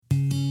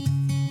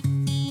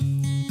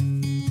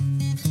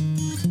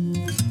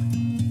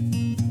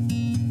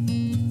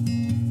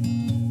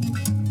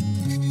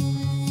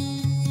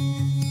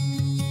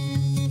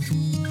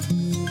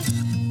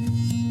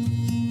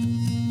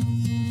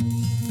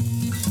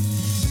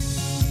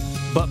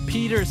But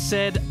Peter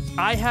said,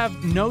 I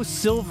have no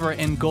silver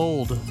and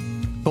gold,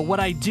 but what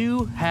I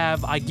do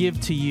have I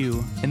give to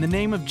you. In the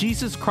name of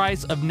Jesus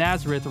Christ of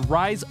Nazareth,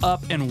 rise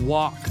up and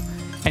walk.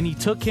 And he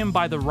took him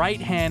by the right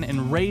hand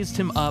and raised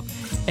him up,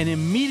 and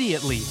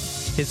immediately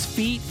his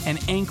feet and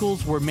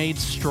ankles were made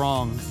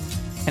strong.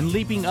 And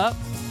leaping up,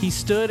 he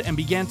stood and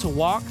began to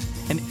walk,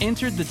 and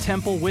entered the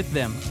temple with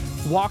them,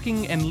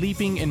 walking and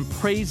leaping and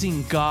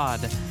praising God.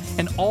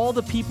 And all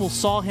the people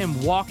saw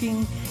him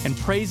walking and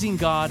praising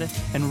God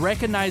and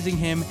recognizing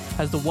him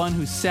as the one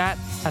who sat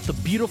at the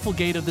beautiful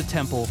gate of the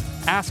temple,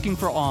 asking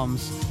for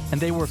alms.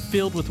 And they were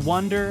filled with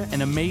wonder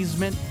and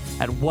amazement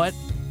at what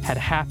had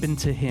happened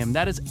to him.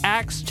 That is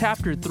Acts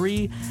chapter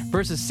 3,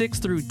 verses 6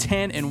 through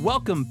 10. And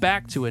welcome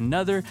back to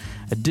another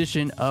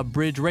edition of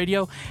Bridge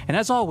Radio. And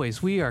as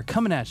always, we are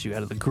coming at you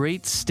out of the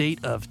great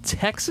state of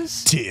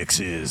Texas.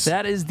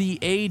 That is the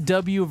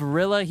A.W.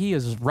 Varilla. He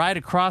is right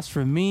across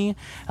from me.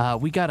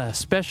 We got a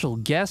special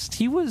guest.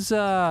 He was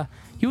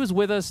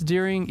with us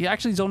during.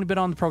 Actually, he's only been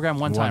on the program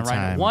one time,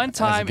 right? One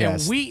time,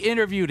 and we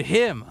interviewed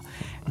him.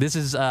 This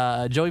is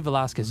Joey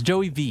Velasquez,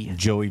 Joey V.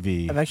 Joey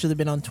V. I've actually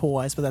been on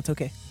twice, but that's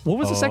okay. What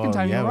was the second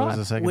time you were on? What was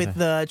the second With time?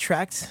 the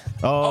Tract.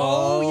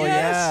 Oh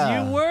yes,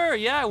 yeah. you were.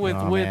 Yeah,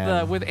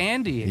 with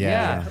Andy.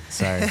 Yeah.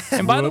 Sorry.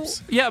 And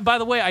by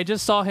the way, I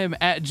just saw him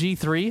at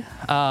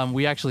G3.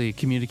 We actually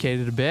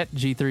communicated a bit.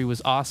 G3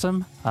 was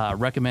awesome.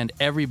 Recommend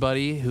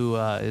everybody who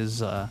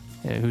is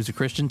who's a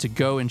Christian to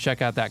go and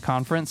check out that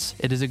conference.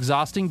 It is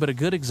exhausting, but a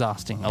good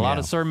exhausting. A lot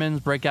of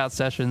sermons, breakout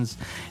sessions,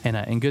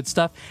 and good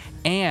stuff.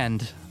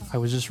 And I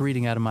was just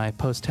reading out of my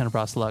Post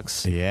Tenebras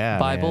Lux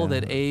Bible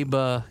that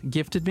Abe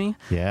gifted me.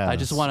 Yeah. I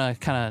just want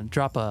to kind of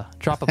drop a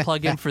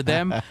plug in for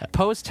them.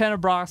 Post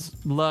Tenebras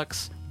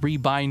Lux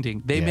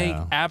Rebinding. They make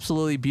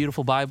absolutely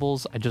beautiful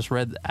Bibles. I just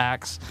read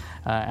Acts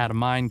out of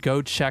mine.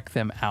 Go check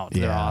them out.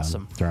 They're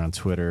awesome. They're on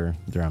Twitter.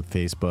 They're on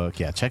Facebook.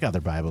 Yeah, check out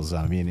their Bibles.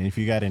 I mean, if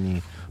you got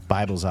any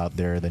Bibles out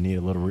there that need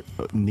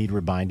need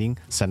rebinding,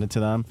 send it to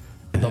them.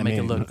 They'll make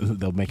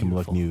them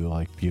look new,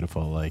 like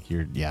beautiful, like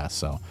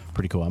so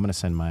pretty cool. I'm gonna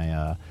send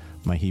my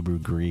my Hebrew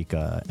Greek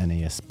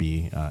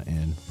NASB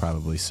in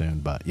probably soon,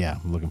 but yeah,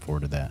 I'm looking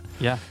forward to that.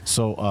 Yeah.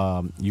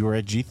 So you were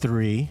at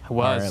G3. I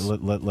was. All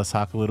right, let's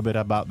talk a little bit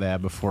about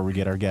that before we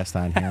get our guest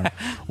on here.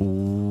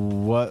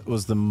 What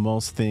was the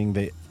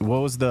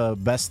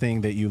best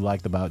thing that you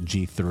liked about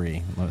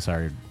G3?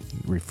 Sorry,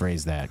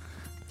 rephrase that.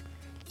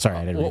 Sorry,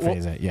 I didn't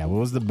rephrase that. Yeah, what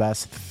was the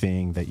best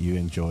thing that you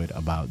enjoyed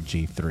about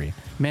G3?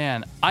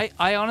 Man,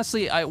 I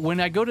honestly, when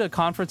I go to a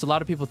conference, a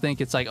lot of people think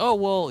it's like, oh,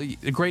 well,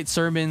 great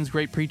sermons,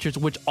 great preachers,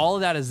 which all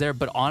of that is there.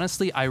 But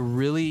honestly, I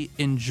really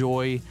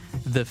enjoy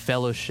the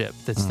fellowship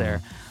that's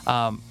there.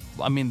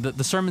 I mean,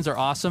 the sermons are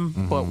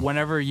awesome, but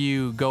whenever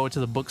you go to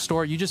the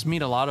bookstore, you just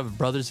meet a lot of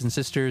brothers and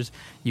sisters.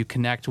 You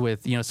connect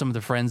with, some of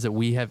the friends that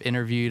we have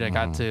interviewed. I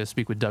got to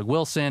speak with Doug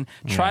Wilson,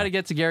 try to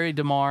get to Gary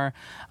DeMar.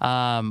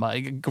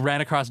 I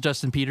ran across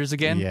Justin Peters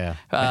again. Yeah.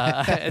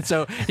 And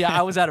so,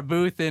 I was at a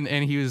booth and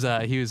he was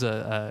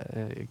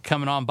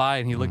coming on by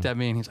and he looked at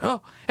me and he's,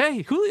 oh,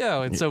 hey,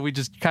 Julio. And so we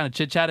just kind of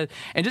chit-chatted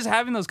and just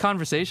having those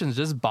conversations,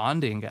 just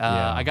bonding.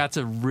 I got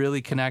to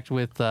really connect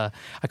with, I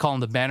call them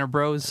the Banner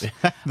Bros,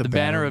 the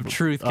Banner of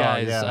Truth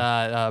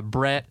guys,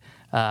 Brett,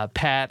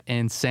 Pat,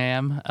 and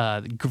Sam,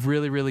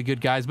 really, really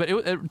good guys.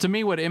 But to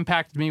me, what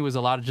impacted me was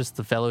a lot of just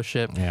the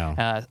fellowship.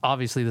 Yeah.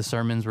 Obviously, the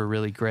sermons were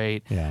really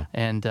great. Yeah.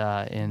 And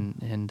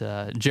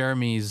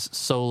Jeremy's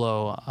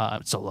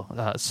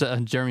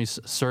Jeremy's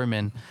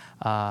sermon.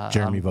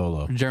 Jeremy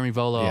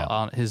Volo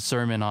on his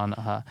sermon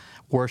on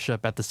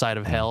worship at the side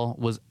of hell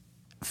was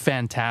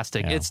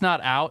fantastic. Yeah. It's not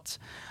out,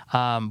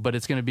 but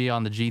it's going to be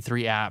on the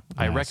G3 app.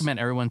 Nice. I recommend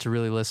everyone to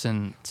really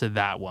listen to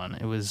that one.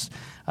 It was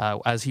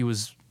as he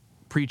was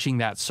preaching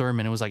that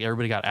sermon, it was like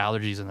everybody got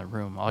allergies in the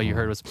room. All you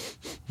heard was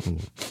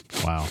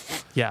wow.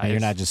 Yeah, and you're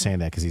not just saying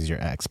that because he's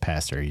your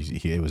ex-pastor.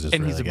 It was just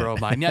and really he's a good. bro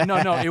of mine. Yeah, no,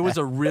 it was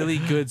a really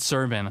good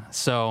sermon.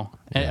 So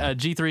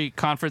G3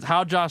 conference,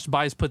 how Josh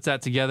Bice puts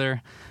that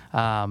together,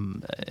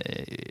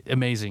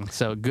 amazing.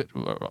 So good.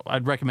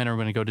 I'd recommend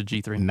everyone to go to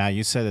G3. Now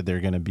you said that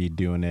they're going to be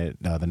doing it.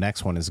 The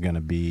next one is going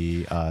to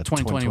be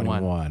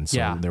 2021.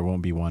 So there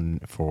won't be one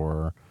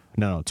for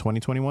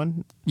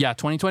 2021. Yeah,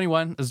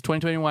 2021 is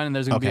 2021, and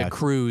there's going to be a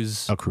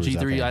cruise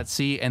G3 at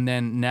sea, and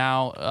then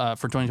now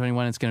for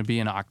 2021 it's going to be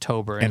in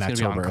October. And it's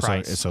going to be on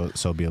Christ. So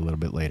it'll be a little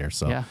bit later.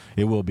 So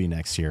it will be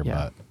next year,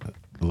 but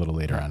a little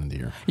later on in the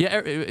year.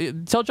 Yeah,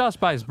 tell Josh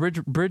Bice,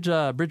 Bridge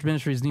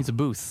Ministries needs a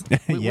booth.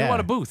 We want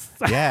a booth.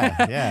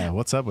 yeah.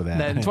 What's up with that?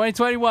 In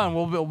 2021,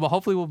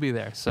 hopefully we'll be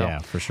there. So yeah,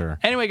 for sure.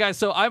 Anyway, guys,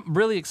 so I'm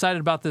really excited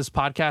about this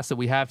podcast that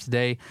we have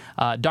today.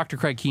 Dr.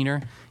 Craig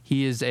Keener.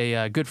 He is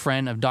a good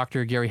friend of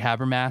Dr. Gary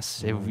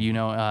Habermas. If you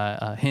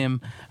know him,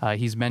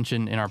 he's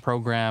mentioned in our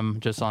program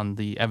just on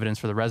the evidence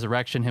for the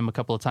resurrection, him a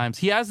couple of times.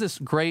 He has this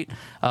great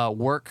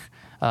work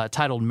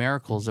titled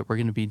Miracles that we're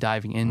going to be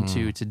diving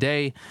into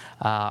today.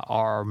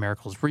 Are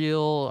miracles real?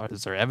 Or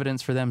is there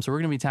evidence for them? So we're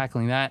going to be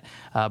tackling that.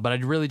 But I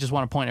really just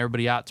want to point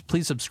everybody out to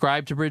please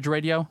subscribe to Bridge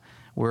Radio.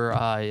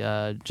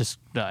 We're just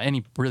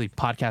any really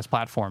podcast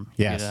platform.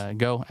 Yes.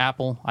 Go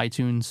Apple,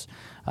 iTunes,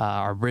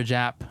 our Bridge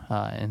app,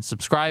 and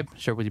subscribe.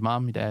 Share it with your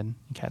mom, your dad, your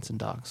cats, and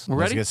dogs. We're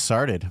Let's ready? get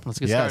started. Let's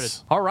get started.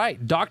 All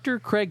right. Dr.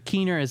 Craig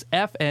Keener is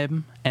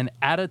FM and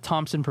Ada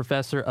Thompson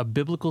Professor of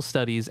Biblical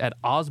Studies at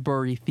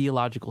Osbury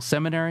Theological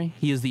Seminary.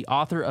 He is the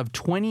author of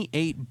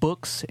 28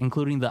 books,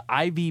 including the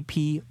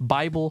IVP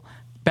Bible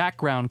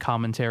Background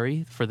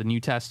Commentary for the New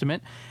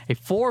Testament, a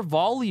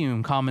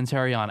 4-volume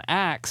commentary on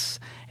Acts,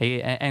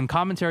 and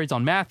commentaries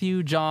on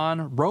Matthew,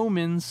 John,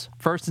 Romans,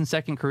 1st and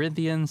 2nd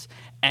Corinthians,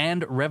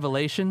 and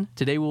Revelation.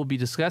 Today we'll be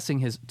discussing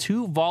his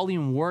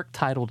 2-volume work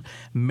titled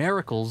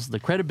Miracles, the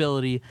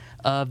Credibility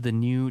of the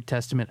New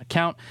Testament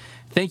Account.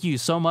 Thank you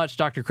so much,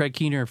 Dr. Craig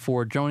Keener,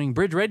 for joining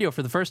Bridge Radio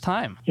for the first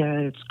time. Yeah,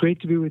 it's great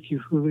to be with you,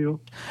 Julio.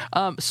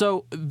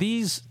 So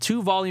these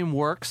 2-volume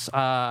works,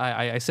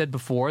 I said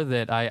before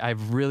that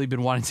I've really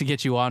been wanting to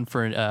get you on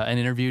for an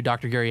interview.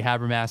 Dr. Gary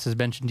Habermas has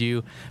mentioned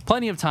you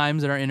plenty of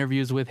times in our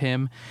interviews with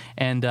him,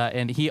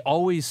 and he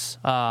always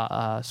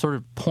sort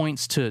of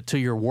points to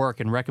your work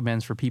and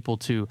recommends for people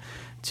to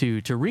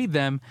read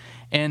them.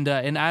 And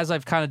as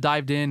I've kind of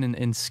dived in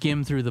and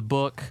skimmed through the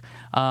book,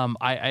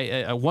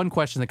 one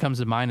question that comes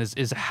to mind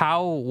is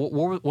how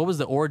what was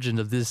the origin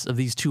of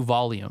these 2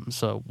 volumes?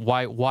 So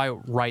why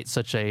write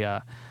such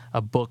a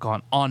book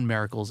on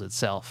miracles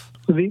itself?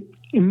 Well, the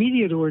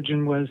immediate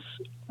origin was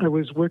I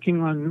was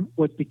working on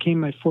what became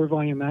my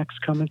 4-volume Acts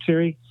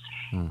commentary,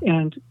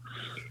 and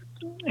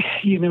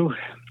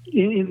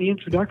in the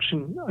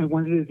introduction, I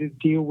wanted to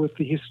deal with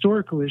the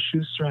historical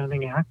issues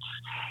surrounding Acts,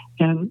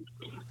 and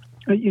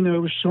I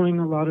was showing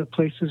a lot of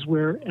places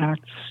where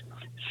Acts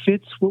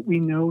fits what we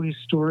know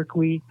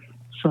historically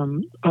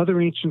from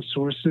other ancient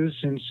sources,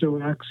 and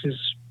so Acts is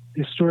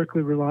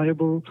historically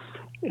reliable.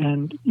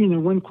 And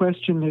one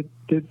question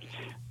that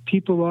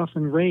people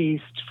often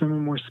raised from a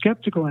more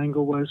skeptical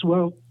angle was,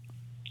 well,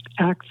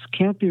 Acts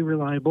can't be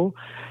reliable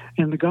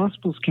and the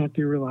Gospels can't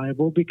be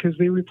reliable because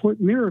they report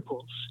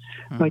miracles.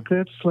 Like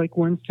that's like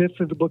 1/5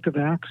 of the book of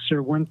Acts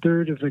or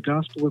 1/3 of the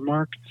Gospel of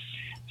Mark.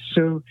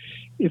 So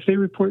if they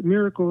report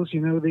miracles,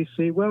 they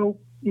say, well,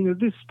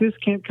 this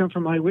can't come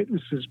from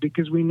eyewitnesses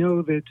because we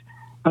know that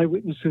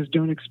eyewitnesses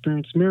don't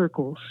experience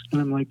miracles.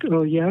 And I'm like,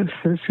 oh, yeah,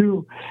 says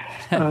who?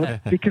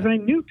 Because I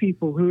knew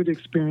people who had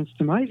experienced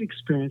them. I've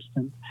experienced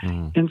them.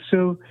 And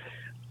so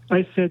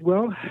I said,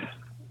 well,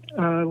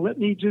 let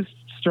me just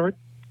start,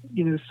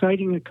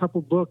 citing a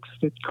couple books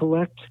that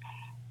collect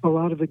a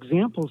lot of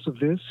examples of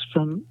this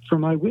from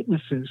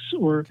eyewitnesses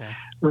or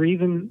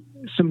even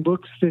some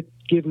books that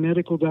give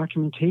medical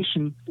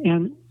documentation.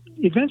 And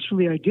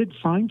eventually I did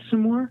find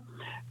some more.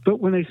 But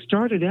when I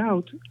started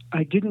out,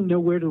 I didn't know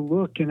where to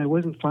look, and I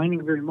wasn't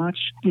finding very much.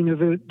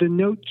 The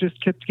note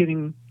just kept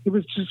getting, it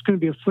was just going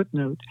to be a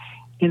footnote,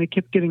 and it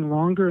kept getting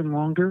longer and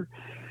longer.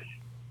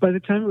 By the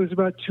time it was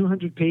about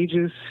 200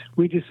 pages,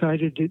 we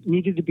decided it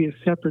needed to be a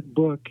separate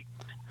book.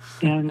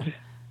 And,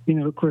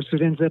 of course,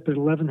 it ends up at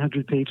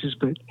 1,100 pages,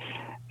 but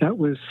that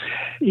was,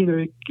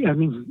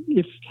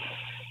 if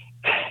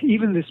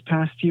even this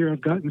past year,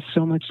 I've gotten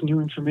so much new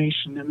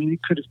information.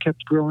 It could have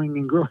kept growing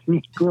and growing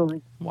and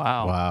growing.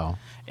 Wow.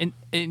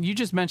 And you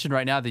just mentioned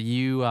right now that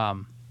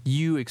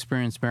you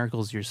experienced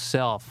miracles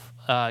yourself.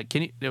 How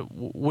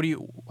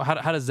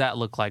does that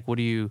look like?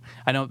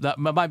 I know that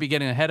might be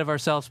getting ahead of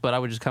ourselves, but I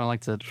would just kind of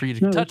like for you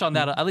to touch on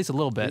that at least a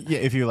little bit. Yeah,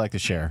 if you'd like to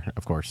share,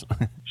 of course.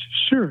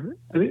 Sure.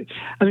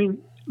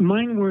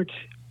 Mine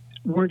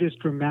weren't as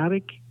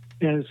dramatic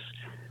as,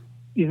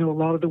 a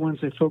lot of the ones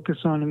I focus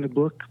on in the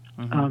book.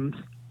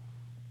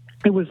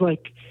 It was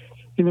like,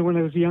 when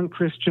I was a young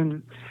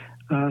Christian,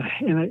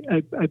 and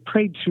I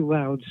prayed too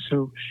loud,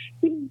 so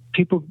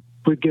people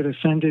would get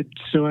offended.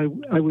 So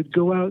I would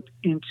go out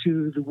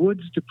into the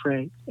woods to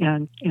pray,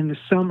 and in the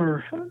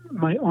summer,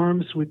 my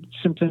arms would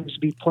sometimes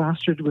be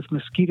plastered with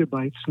mosquito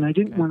bites, and I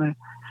didn't want to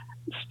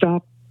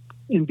stop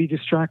and be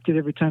distracted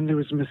every time there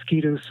was a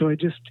mosquito, so I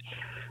just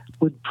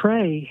would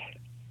pray,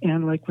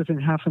 and like within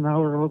half an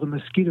hour, all the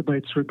mosquito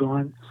bites were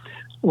gone.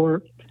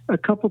 Or a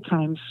couple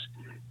times,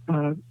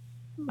 I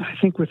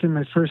think within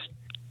my first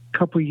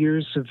couple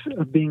years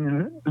of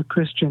being a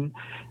Christian,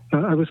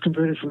 I was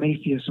converted from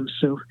atheism.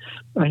 So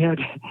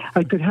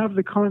I could have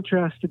the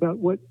contrast about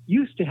what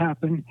used to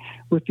happen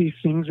with these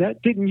things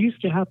that didn't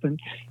used to happen.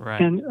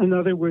 Right. And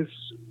another was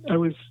I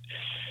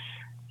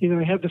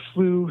had the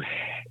flu,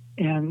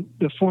 and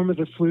the form of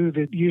the flu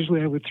that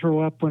usually I would throw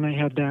up when I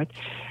had that.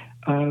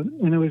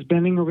 And I was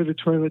bending over the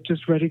toilet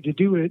just ready to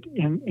do it,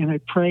 and I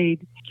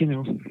prayed,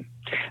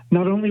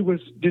 not only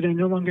did I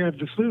no longer have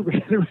the flu, but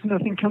there was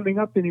nothing coming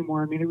up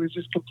anymore. It was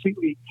just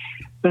completely,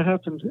 that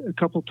happened a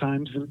couple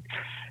times,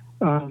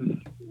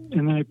 and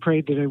then I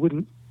prayed that I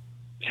wouldn't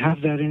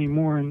have that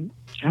anymore, and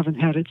haven't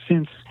had it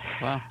since.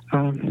 Wow.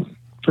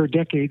 For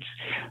decades.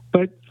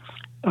 But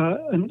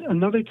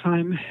another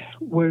time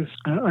was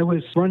I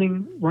was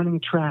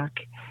running track,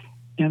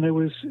 and I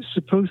was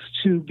supposed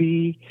to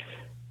be.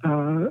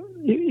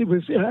 It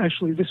was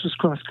actually, this was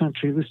cross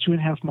country. It was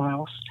 2.5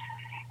 miles,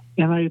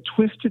 and I had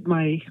twisted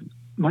my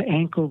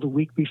ankle the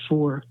week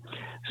before,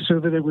 so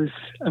that I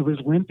was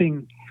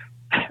limping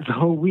the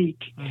whole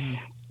week.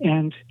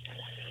 And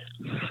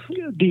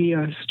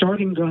the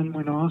starting gun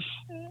went off,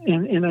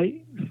 and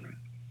I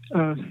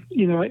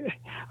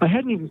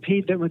hadn't even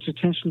paid that much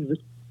attention to the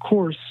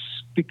course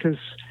because,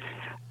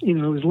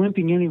 I was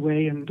limping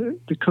anyway. And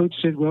the coach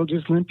said, "Well,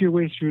 just limp your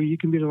way through. You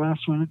can be the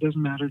last one. It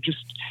doesn't matter."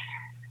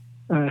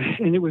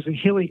 And it was a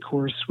hilly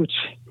course, which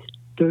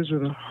those were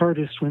the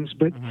hardest ones.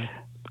 But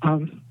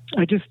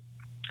I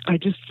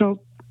just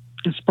felt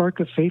a spark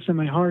of faith in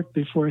my heart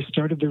before I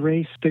started the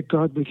race that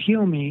God would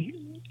heal me.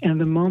 And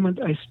the moment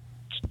it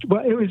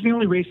was the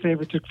only race I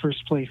ever took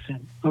first place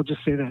in. I'll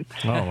just say that.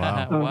 Oh,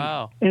 wow.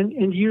 Wow. And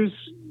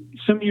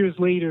some years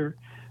later,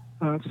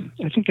 I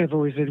think I've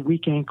always had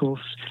weak ankles.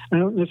 I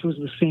don't know if it was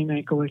the same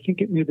ankle. I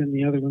think it may have been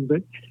the other one,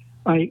 but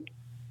I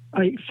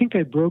think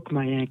I broke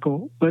my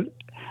ankle. But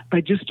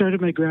I just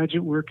started my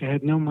graduate work. I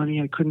had no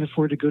money. I couldn't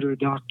afford to go to a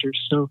doctor,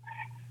 so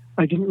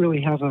I didn't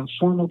really have a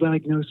formal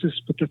diagnosis.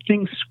 But the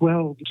thing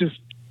swelled.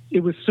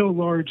 It was so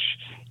large.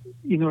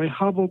 I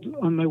hobbled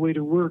on my way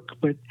to work,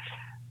 but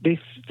they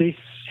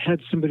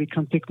had somebody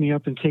come pick me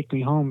up and take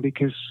me home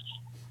because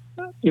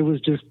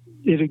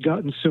it had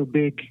gotten so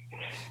big,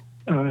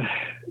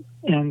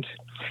 and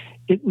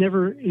it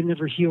never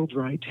healed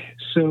right.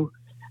 So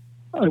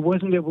I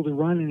wasn't able to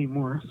run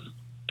anymore.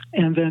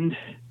 And then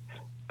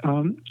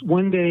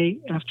one day,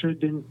 after I'd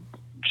been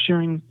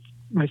sharing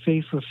my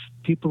faith with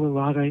people a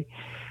lot, I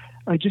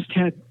just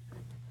had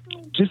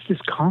just this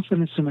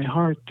confidence in my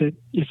heart that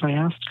if I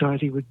asked God,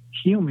 He would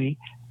heal me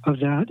of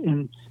that.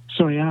 And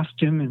so I asked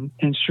Him,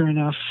 and sure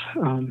enough,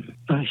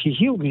 He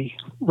healed me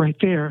right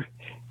there.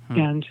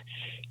 And,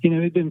 it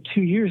had been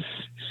 2 years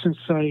since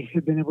I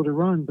had been able to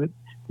run, but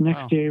the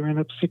next day I ran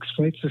up 6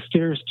 flights of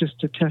stairs just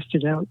to test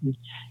it out, and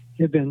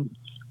have been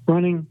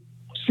running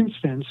since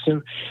then.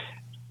 So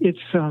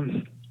it's,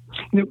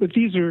 but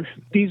these are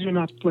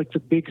not like the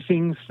big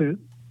things that,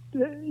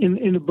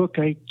 in the book,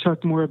 I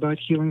talk more about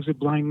healings of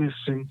blindness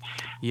and,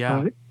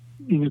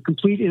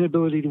 complete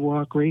inability to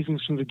walk,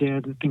 raisings from the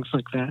dead, and things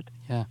like that.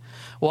 Yeah.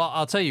 Well,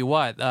 I'll tell you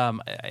what,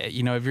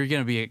 if you're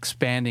going to be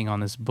expanding on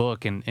this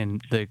book and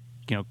the,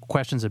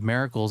 questions of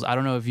miracles, I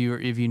don't know if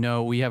you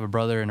know, we have a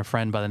brother and a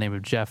friend by the name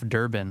of Jeff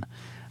Durbin.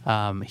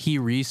 He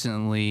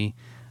recently,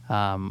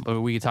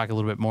 we could talk a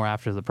little bit more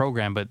after the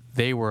program, but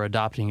they were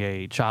adopting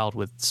a child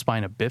with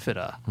spina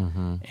bifida.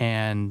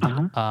 And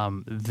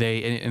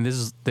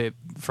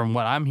from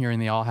what I'm hearing,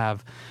 they all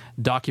have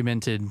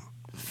documented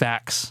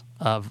facts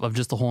of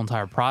just the whole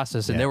entire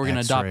process, and they were going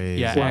to adopt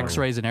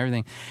X-rays and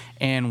everything.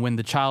 And when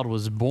the child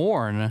was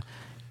born,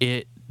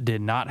 it did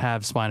not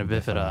have spina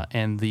bifida,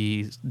 and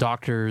the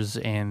doctors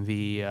and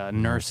the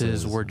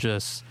nurses were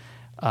just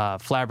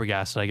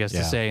flabbergasted, I guess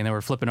to say, and they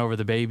were flipping over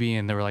the baby,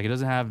 and they were like, "It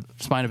doesn't have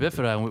spina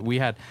bifida." And we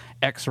had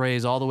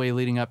X-rays all the way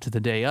leading up to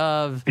the day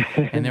of,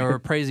 and they were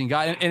praising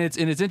God. And it's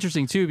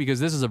interesting too, because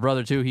this is a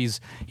brother too. He's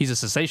a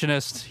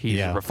cessationist.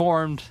 He's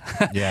reformed.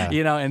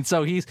 And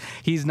so he's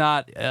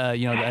not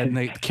in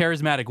the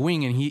charismatic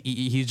wing, and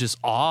he's just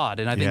odd.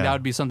 And I think that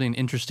would be something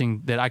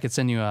interesting that I could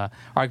send you or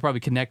I could probably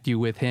connect you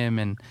with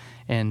him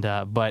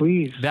but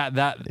Please.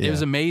 that it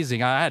was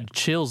amazing. I had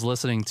chills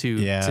listening to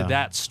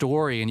that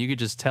story, and you could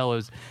just tell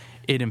it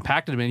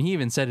impacted him. And he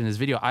even said in his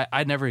video,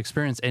 "I'd never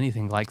experienced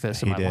anything like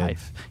this in my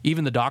life,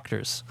 even the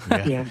doctors."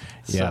 And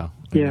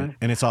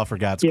it's all for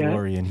God's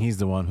glory, and He's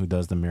the one who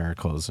does the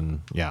miracles.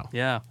 And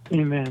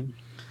Amen.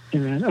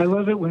 Amen. I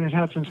love it when it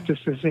happens to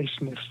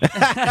cessationists.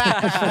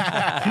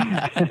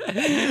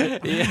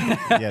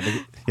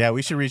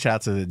 We should reach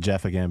out to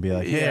Jeff again and be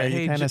like, "Hey, are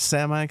you kind of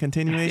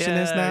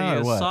semi-continuationist now,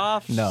 or what?"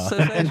 Soft No.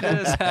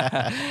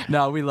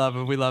 No, we love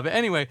it. We love it.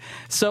 Anyway,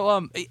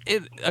 so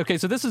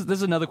so this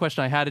is another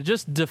question I had.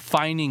 Just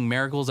defining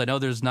miracles. I know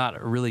there's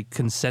not really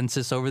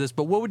consensus over this,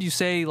 but what would you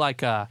say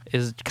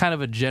is kind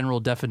of a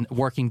general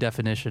working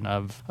definition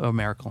of a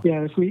miracle?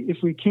 Yeah,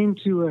 if we came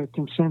to a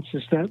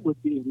consensus, that would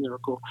be a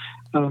miracle.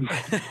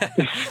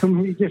 There's so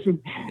many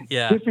different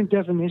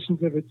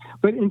definitions of it,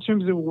 but in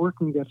terms of a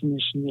working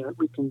definition,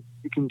 we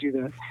can do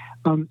that.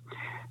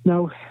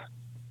 Now,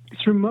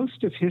 through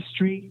most of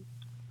history,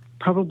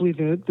 probably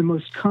the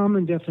most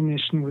common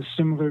definition was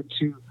similar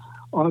to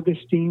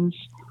Augustine's,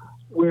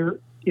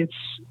 where it's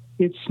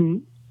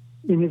an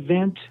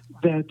event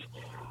that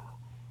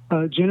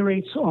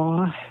generates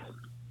awe,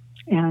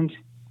 and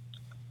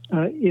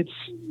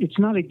it's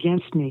not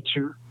against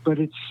nature, but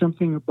it's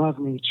something above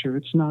nature.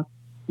 It's not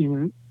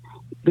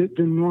the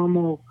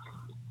normal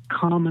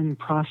common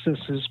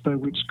processes by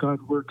which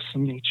God works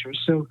in nature.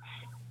 So,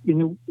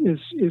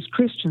 as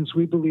Christians,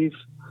 we believe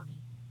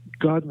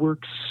God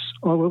works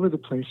all over the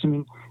place. I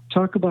mean,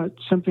 talk about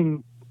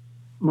something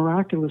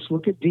miraculous.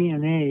 Look at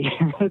DNA.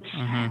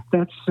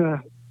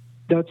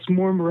 That's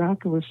more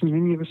miraculous than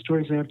any of the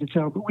stories I have to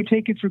tell. But we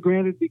take it for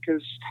granted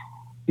because,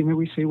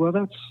 we say, well,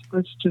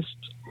 that's just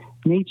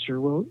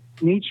nature. Well,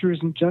 nature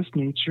isn't just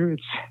nature.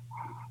 It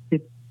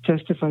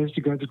testifies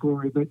to God's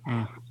glory.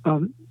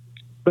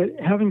 But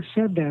having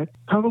said that,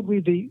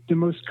 probably the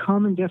most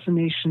common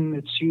definition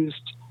that's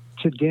used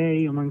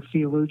today among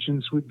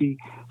theologians would be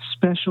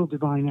special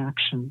divine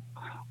action,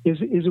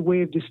 is a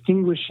way of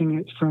distinguishing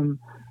it from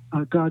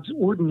God's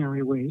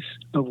ordinary ways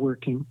of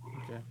working,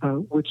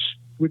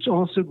 which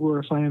also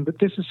glorify Him. But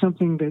this is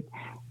something that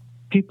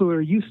people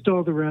are used to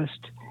all the rest.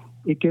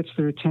 It gets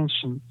their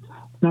attention.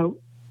 Now,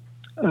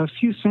 a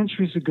few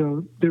centuries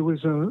ago, there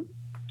was a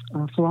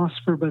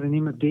philosopher by the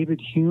name of David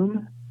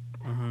Hume.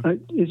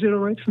 Is it all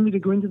right for me to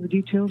go into the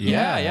details?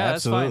 Yeah,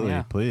 that's fine.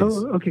 Yeah. Please.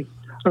 Oh, okay.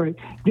 All right.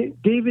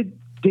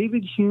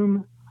 David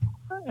Hume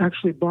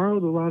actually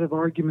borrowed a lot of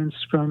arguments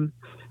from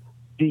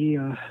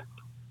the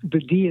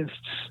deists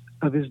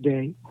of his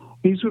day.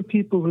 These were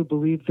people who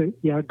believed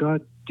that,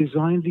 God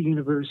designed the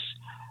universe,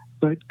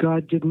 but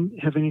God didn't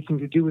have anything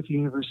to do with the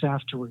universe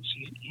afterwards.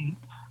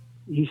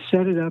 He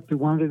set it up, he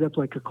wound it up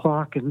like a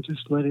clock, and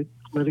just let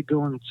it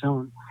go on its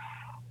own.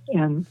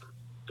 And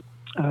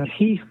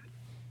he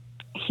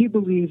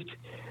believed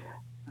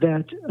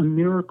that a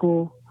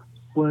miracle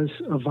was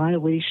a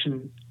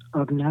violation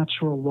of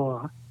natural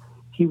law.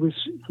 He was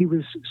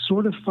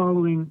sort of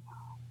following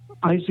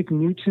Isaac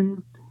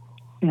Newton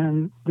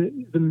and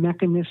the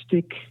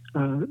mechanistic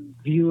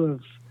view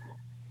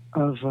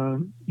of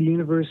the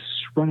universe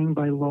running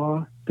by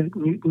law that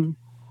Newton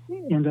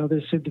and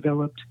others had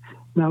developed.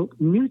 Now,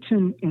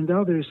 Newton and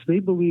others, they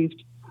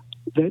believed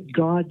that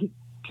God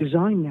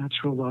designed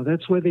natural law.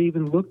 That's why they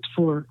even looked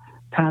for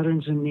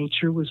patterns in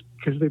nature, was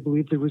because they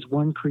believed there was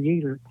one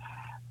creator.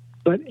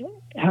 But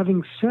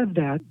having said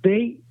that,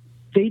 they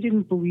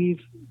didn't believe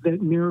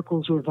that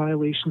miracles were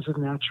violations of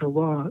natural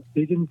law.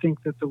 They didn't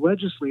think that the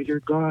legislator,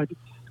 God,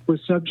 was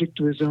subject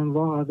to his own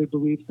law. They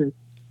believed that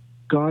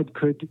God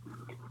could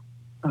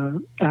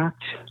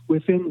act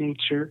within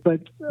nature.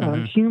 But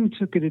Hume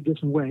took it a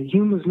different way.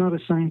 Hume was not a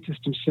scientist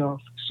himself,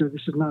 so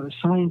this is not a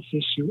science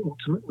issue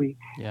ultimately.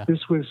 Yeah.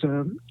 This was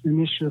an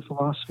issue of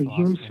philosophy.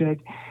 Hume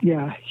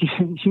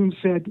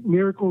said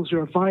miracles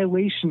are a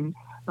violation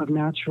of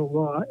natural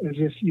law, as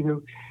if,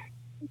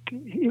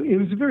 it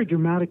was a very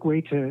dramatic way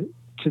to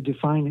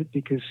define it,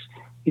 because,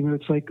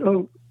 it's like,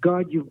 oh,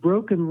 God, you've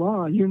broken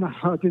law. You're not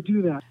allowed to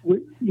do that.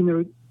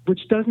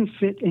 Which doesn't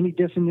fit any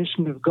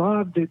definition of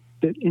God that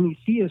any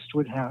theist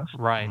would have.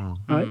 Right.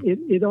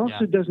 It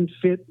also doesn't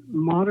fit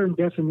modern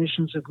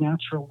definitions of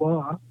natural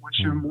law,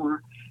 which are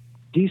more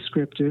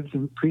descriptive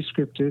than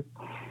prescriptive.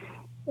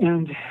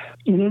 And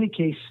in any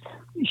case,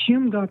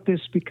 Hume got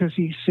this because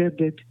he said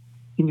that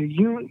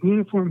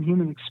uniform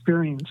human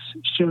experience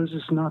shows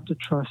us not to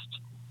trust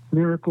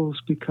miracles,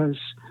 because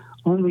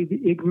only the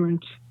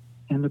ignorant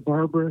and the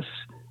barbarous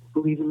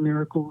believe in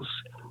miracles.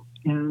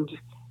 And,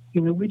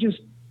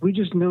 we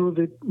just know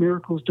that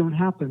miracles don't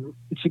happen.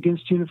 It's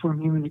against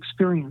uniform human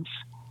experience.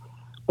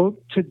 Well,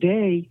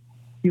 today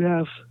you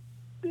have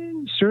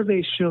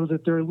surveys show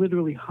that there are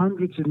literally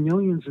hundreds of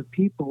millions of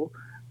people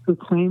who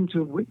claim to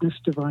have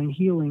witnessed divine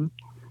healing.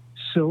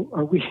 So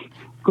are we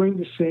going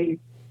to say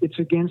it's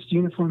against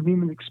uniform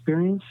human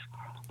experience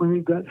when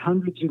we've got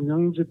hundreds of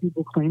millions of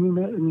people claiming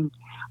that? I mean,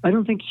 I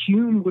don't think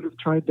Hume would have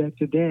tried that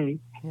today.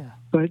 Yeah.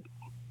 But,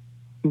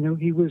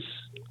 he was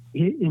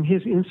in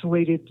his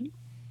insulated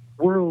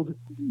world,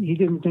 he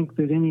didn't think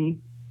that any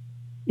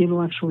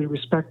intellectually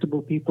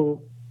respectable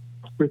people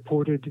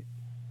reported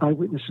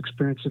eyewitness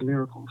experience of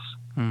miracles.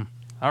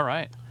 All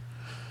right.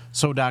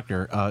 So,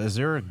 Doctor, is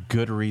there a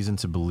good reason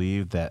to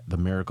believe that the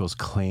miracles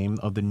claimed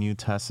of the New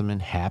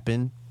Testament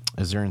happened?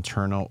 Is there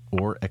internal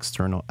or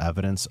external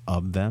evidence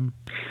of them?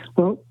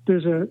 Well,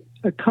 there's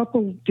a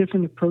couple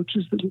different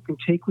approaches that we can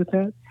take with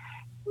that.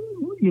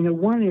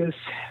 One is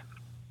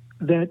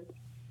that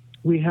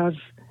we have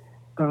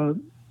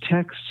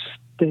texts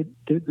that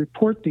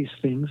report these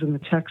things, and the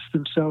texts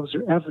themselves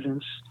are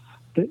evidence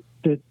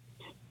that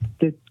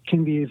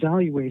can be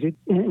evaluated.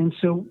 And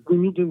so we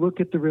need to look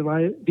at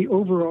the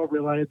overall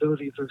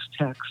reliability of those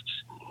texts.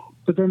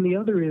 But then the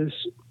other is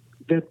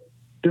that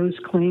those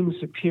claims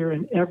appear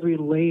in every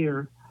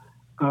layer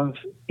of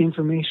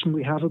information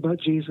we have about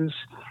Jesus,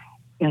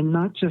 and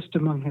not just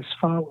among his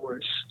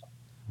followers,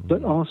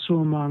 but also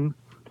among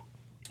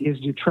his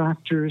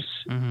detractors,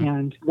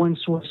 and one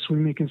source we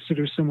may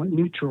consider somewhat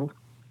neutral.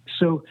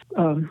 So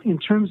in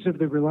terms of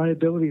the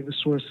reliability of the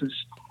sources,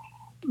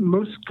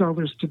 most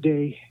scholars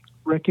today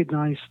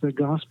recognize the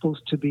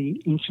Gospels to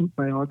be ancient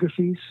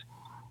biographies.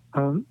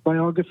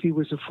 Biography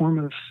was a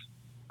form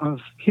of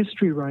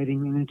history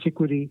writing in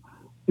antiquity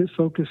that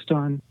focused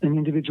on an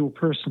individual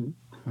person.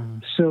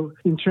 So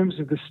in terms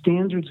of the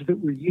standards that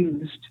were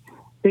used,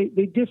 they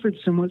differed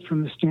somewhat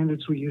from the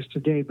standards we use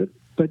today,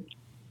 but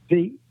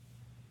they,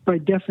 by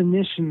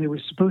definition, they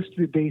were supposed to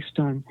be based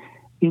on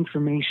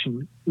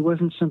information. It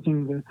wasn't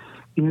something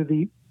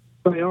the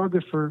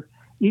biographer,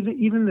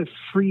 even the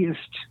freest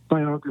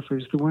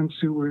biographers, the ones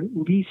who were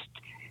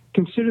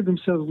considered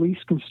themselves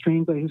least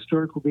constrained by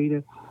historical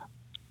data,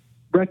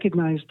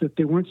 recognized that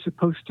they weren't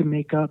supposed to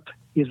make up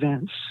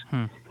events.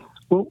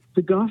 Well,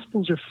 the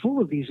Gospels are full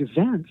of these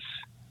events,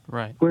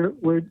 right?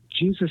 Where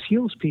Jesus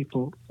heals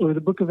people, or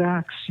the Book of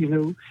Acts,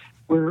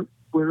 where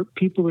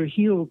people are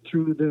healed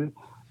through the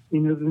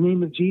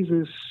name of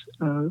Jesus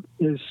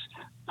is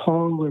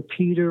Paul or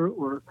Peter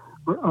or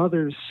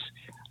others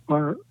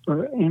or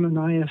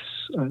Ananias,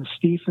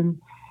 Stephen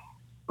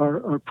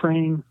are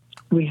praying.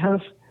 We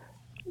have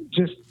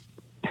just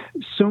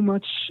so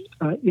much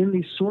in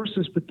these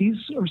sources, but these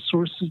are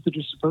sources that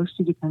are supposed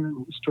to depend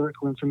on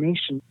historical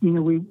information.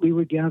 We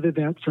would gather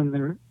that from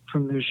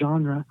their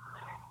genre.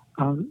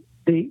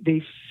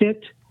 They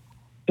fit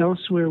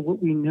elsewhere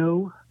what we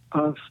know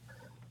of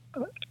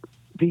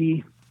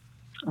the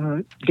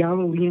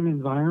Galilean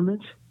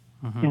environment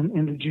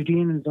and the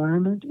Judean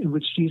environment in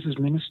which Jesus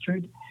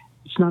ministered.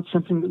 It's not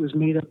something that was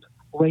made up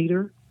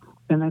later,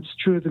 and that's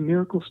true of the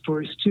miracle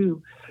stories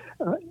too.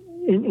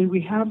 And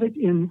we have it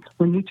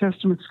when New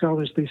Testament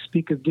scholars, they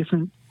speak of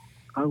different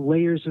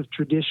layers of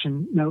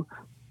tradition. Now,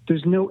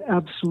 there's no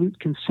absolute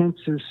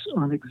consensus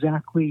on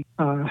exactly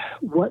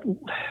what.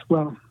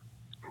 Well,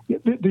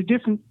 there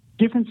are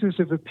differences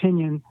of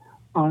opinion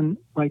on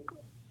like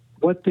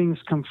what things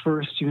come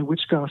first.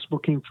 Which gospel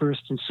came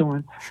first, and so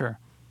on. Sure.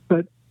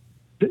 But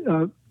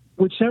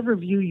whichever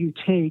view you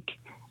take,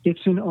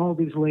 it's in all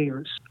these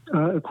layers.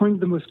 According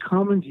to the most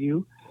common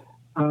view,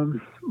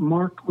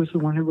 Mark was the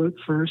one who wrote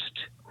first.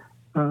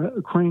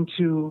 According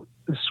to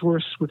the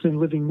source within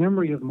living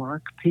memory of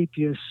Mark,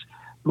 Papias,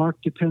 Mark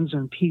depends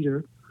on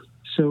Peter,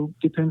 so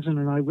depends on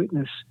an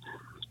eyewitness.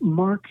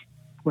 Mark,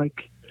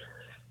 like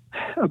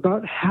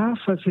about half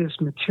of his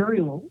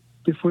material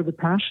before the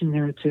Passion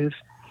narrative,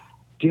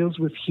 deals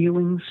with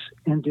healings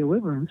and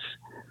deliverance,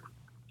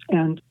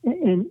 and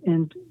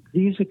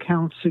these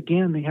accounts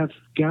again they have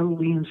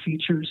Galilean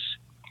features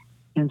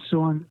and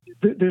so on.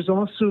 There's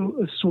also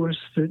a source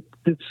that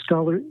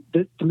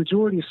the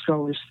majority of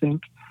scholars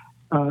think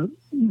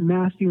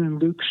Matthew and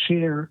Luke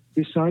share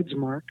besides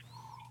Mark.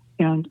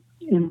 And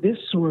in this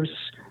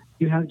source,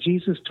 you have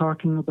Jesus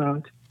talking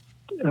about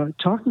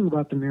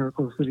the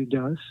miracles that he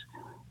does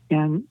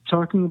and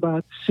talking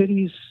about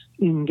cities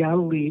in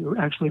Galilee, or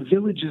actually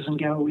villages in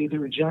Galilee that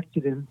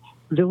rejected him,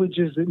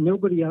 villages that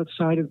nobody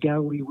outside of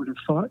Galilee would have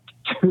thought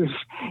to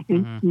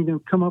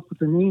come up with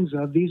the names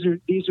of. These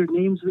are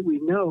names that we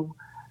know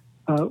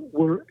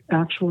were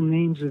actual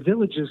names of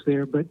villages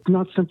there, but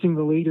not something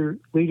the later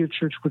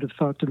church would have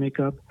thought to make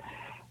up.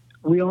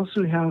 We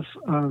also have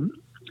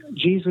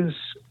Jesus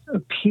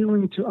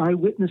appealing to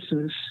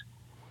eyewitnesses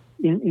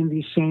in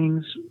these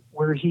sayings,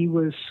 where he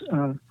was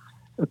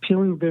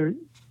appealing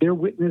their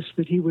witness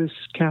that he was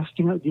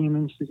casting out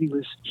demons, that he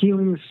was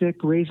healing the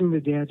sick, raising the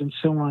dead, and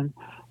so on.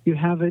 You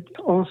have it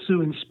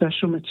also in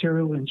special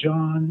material in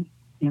John,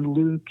 in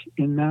Luke,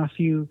 in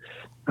Matthew.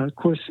 Of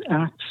course,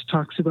 Acts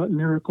talks about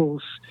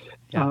miracles.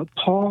 Yeah.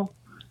 Paul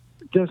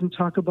doesn't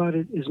talk about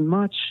it as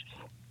much,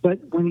 but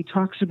when he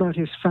talks about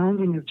his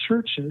founding of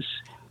churches,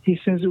 he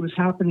says it was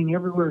happening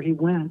everywhere he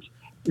went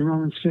in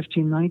Romans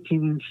 15:19.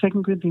 In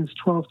 2 Corinthians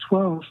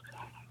 12:12,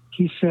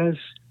 he says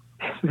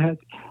that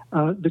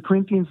the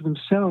Corinthians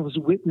themselves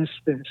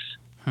witnessed this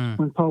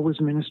when Paul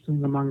was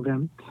ministering among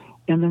them.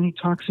 And then he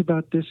talks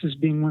about this as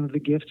being one of the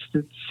gifts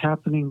that's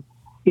happening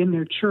in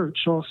their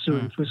church also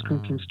in 1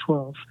 Corinthians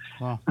 12,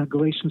 wow.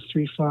 Galatians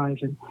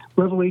 3:5. And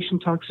Revelation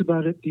talks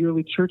about it. The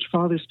early church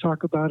fathers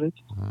talk about it,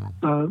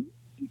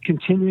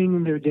 continuing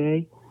in their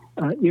day.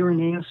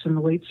 Irenaeus in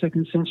the late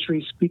 2nd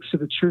century speaks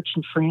of a church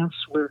in France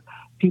where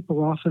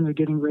people often are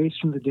getting raised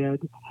from the dead.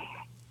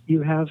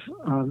 You have,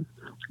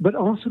 but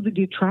also the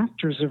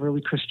detractors of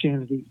early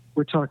Christianity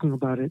were talking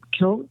about it.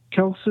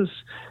 Celsus,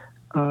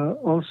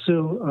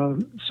 also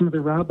some of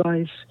the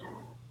rabbis,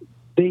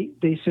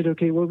 they said,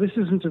 okay, well, this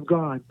isn't of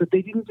God, but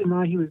they didn't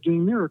deny he was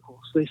doing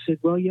miracles. They said,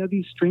 well, yeah,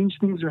 these strange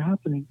things are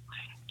happening.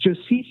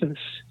 Josephus,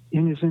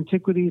 in his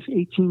Antiquities,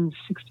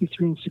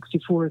 1863 and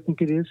 64, I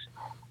think it is,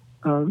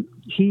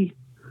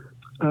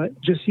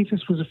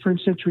 Josephus was a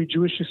first century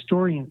Jewish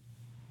historian,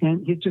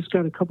 and he just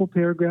got a couple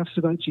paragraphs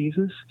about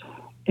Jesus,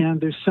 and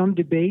there's some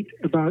debate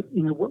about,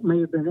 what may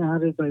have been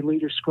added by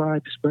later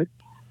scribes, but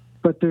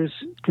there's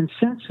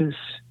consensus,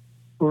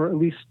 or at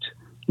least,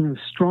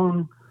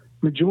 strong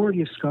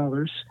majority of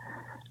scholars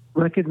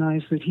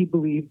recognize that he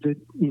believed that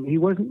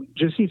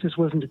Josephus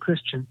wasn't a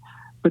Christian,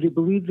 but he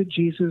believed that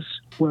Jesus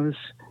was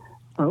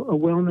a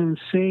well-known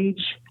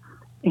sage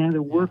and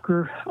a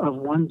worker of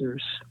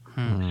wonders.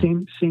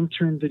 Same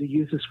term that he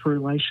uses for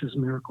Elisha's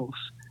miracles.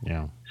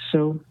 Yeah.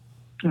 So,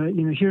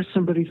 here's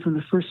somebody from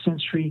the first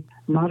century,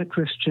 not a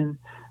Christian,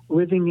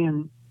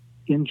 living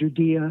in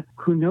Judea,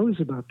 who knows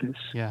about this.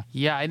 Yeah.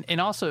 Yeah,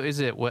 and also is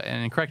it,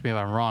 and correct me if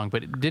I'm wrong,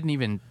 but it didn't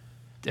even,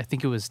 I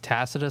think it was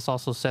Tacitus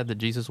also said that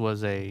Jesus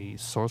was a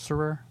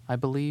sorcerer, I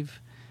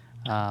believe.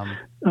 Not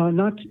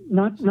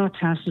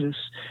Tacitus.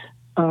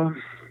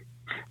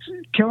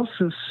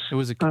 Celsus, it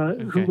was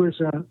who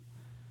was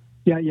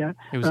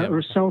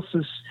or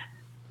Celsus,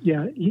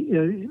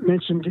 he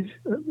mentioned,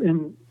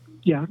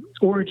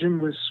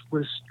 Origen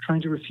was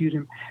trying to refute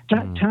him.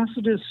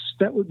 Tacitus,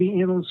 that would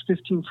be Annals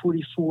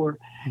 1544.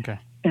 Okay.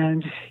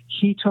 And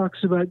he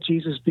talks about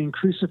Jesus being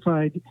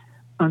crucified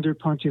under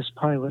Pontius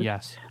Pilate.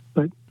 Yes.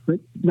 But but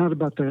not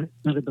about the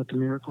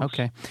miracles.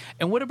 Okay.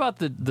 And what about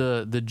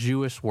the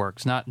Jewish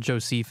works, not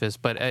Josephus,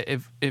 but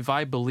if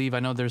I believe, I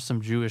know there's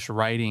some Jewish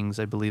writings,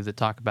 I believe, that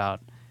talk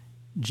about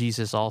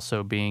Jesus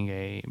also being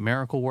a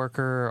miracle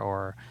worker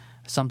or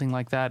something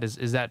like that.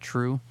 Is that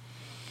true?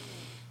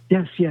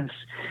 Yes.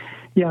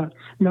 Yeah.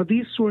 Now,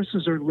 these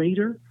sources are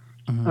later,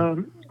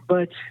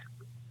 but,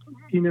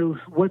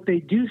 what they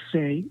do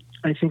say,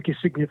 I think, is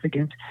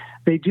significant.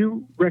 They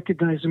do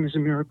recognize him as a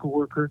miracle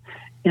worker,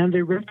 and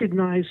they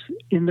recognize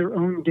in their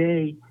own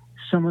day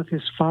some of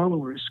his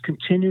followers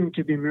continuing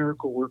to be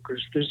miracle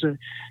workers. There's a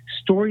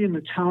story in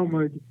the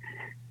Talmud,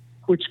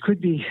 which could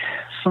be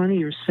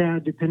funny or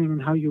sad depending on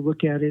how you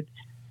look at it.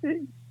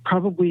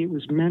 Probably it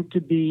was meant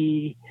to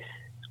be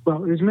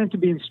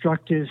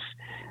instructive,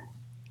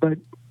 but,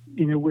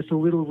 with a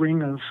little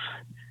ring of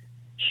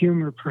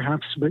humor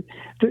perhaps. But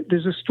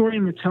there's a story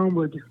in the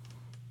Talmud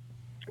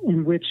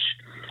in which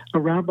a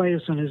rabbi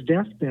is on his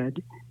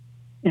deathbed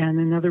and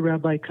another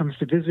rabbi comes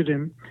to visit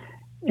him,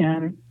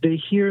 and they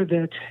hear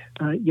that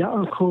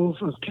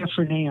Yaakov of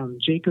Capernaum,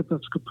 Jacob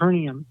of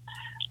Capernaum,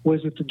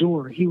 was at the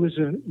door. He was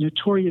a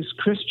notorious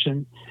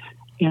Christian,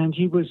 and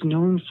he was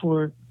known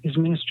for his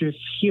ministry of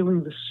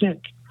healing the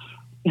sick.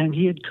 And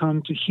he had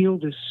come to heal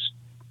this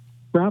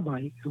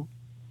rabbi who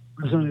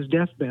was on his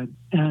deathbed.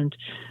 And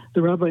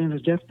the rabbi on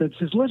his deathbed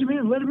says, let him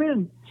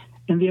in.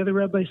 And the other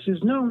rabbi says,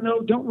 no,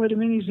 don't let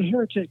him in. He's a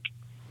heretic.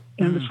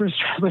 And the first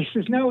rabbi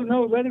says, no,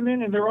 let him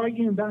in. And they're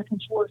arguing back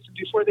and forth. And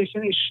before they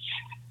finish,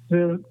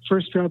 the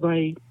first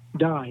rabbi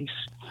dies.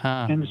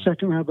 And the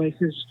second rabbi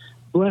says,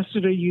 blessed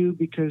are you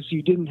because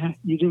you didn't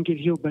get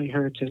healed by a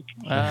heretic.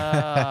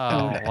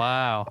 Oh,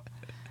 wow.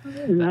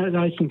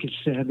 I think it's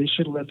sad. They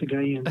should have let the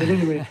guy in. But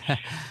anyway.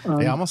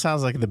 It almost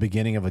sounds like the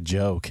beginning of a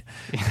joke.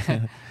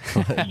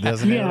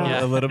 Doesn't it?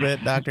 A little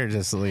bit, Doctor?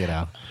 Just,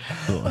 Yeah,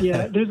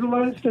 there's a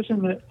lot of stuff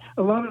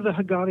a lot of the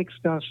Haggadah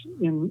stuff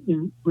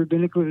in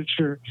rabbinic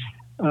literature.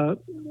 I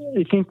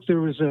think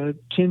there was a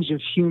tinge of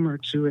humor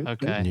to it.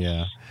 Okay.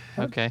 Yeah.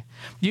 Okay.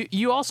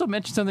 You also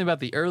mentioned something about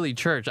the early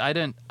church. I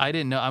didn't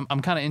know. I'm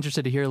kind of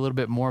interested to hear a little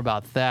bit more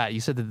about that. You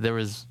said that there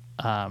was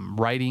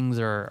writings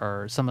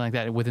or something like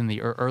that within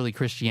the early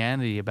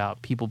Christianity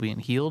about people being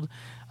healed.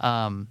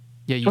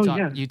 You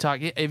talk.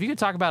 If you could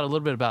talk about a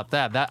little bit about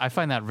that I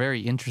find that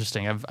very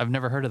interesting. I've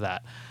never heard of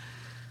that.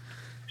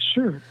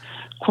 Sure.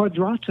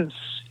 Quadratus,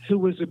 who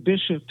was a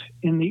bishop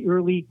in the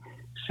early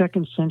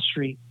 2nd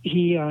century,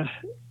 he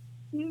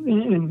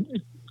and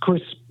of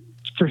course,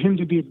 for him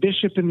to be a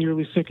bishop in the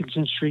early 2nd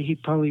century, he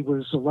probably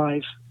was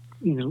alive,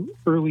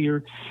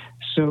 earlier.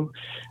 So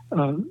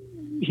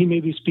he may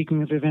be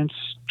speaking of events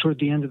toward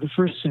the end of the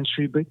 1st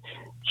century, but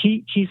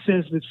he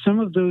says that some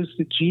of those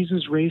that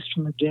Jesus raised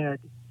from the dead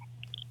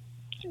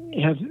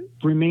have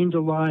remained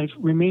alive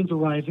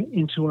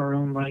into our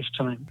own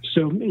lifetime.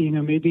 So,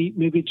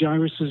 maybe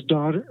Jairus'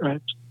 daughter,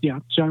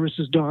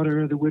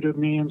 or the widow of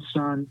Nain's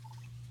son,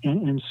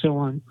 and so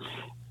on.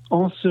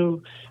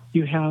 Also,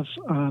 you have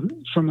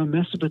from a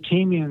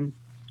Mesopotamian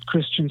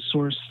Christian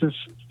source,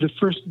 the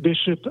first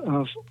bishop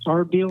of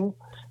Arbil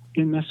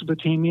in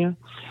Mesopotamia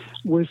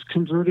was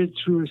converted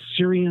through a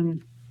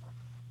Syrian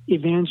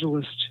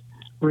evangelist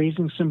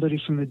raising somebody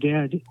from the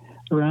dead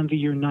around the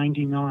year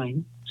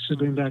 99. So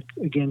going back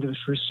again to the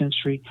 1st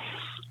century.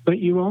 But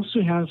you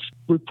also have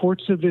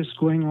reports of this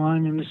going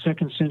on in the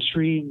 2nd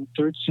century and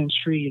the 3rd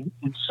century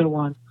and so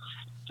on.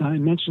 I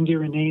mentioned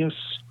Irenaeus.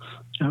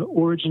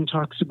 Origen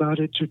talks about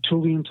it.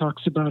 Tertullian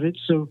talks about it.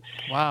 So,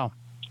 wow.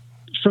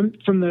 From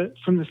the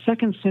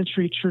 2nd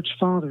century church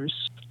fathers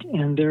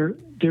and their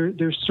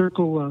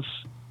circle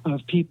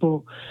of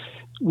people,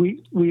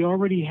 we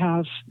already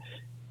have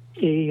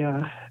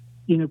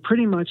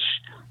pretty much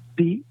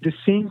the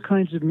same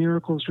kinds of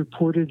miracles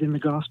reported in the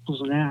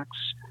Gospels and Acts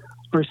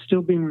are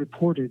still being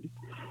reported,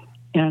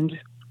 and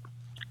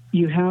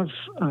you have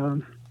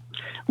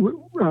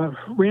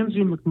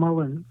Ramsay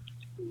MacMullen,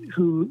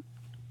 who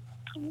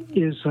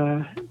is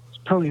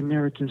probably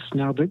emeritus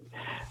now, but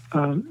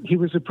he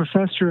was a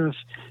professor of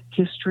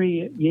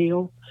history at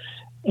Yale,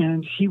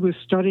 and he was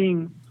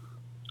studying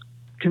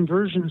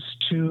conversions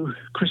to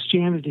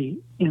Christianity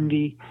in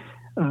the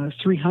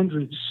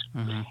 300s,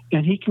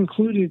 and he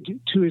concluded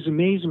to his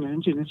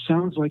amazement, and it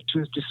sounds like to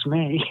his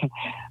dismay,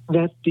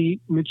 that the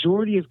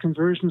majority of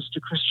conversions to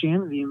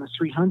Christianity in the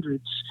 300s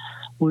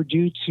were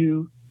due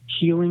to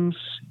healings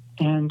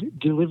and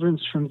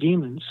deliverance from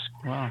demons.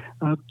 Wow.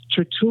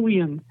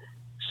 Tertullian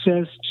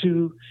says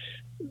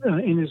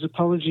in his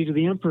apology to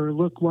the emperor,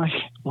 look, why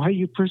are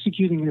you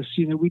persecuting us?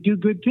 We do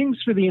good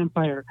things for the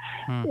empire.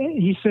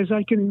 He says,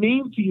 I can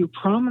name to you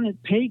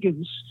prominent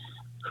pagans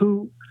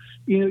who,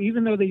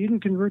 even though they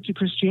didn't convert to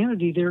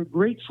Christianity, they're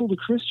grateful to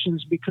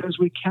Christians because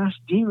we cast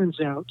demons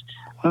out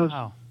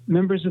of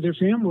members of their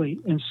family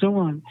and so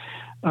on.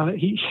 I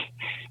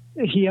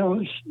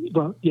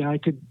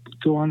could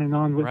go on and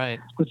on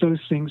with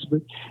those things,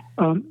 but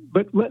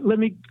let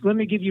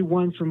me give you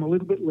one from a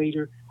little bit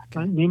later,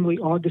 namely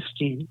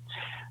Augustine,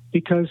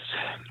 because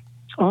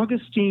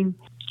Augustine,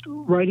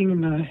 writing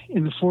in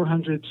the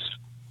 400s,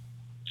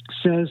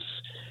 says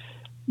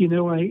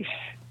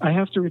I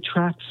have to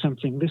retract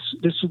something.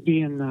 This would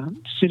be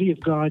in City of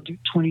God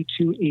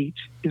 22:8,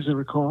 as I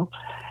recall.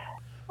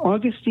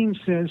 Augustine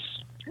says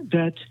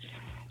that,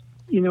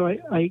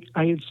 I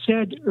had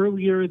said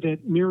earlier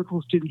that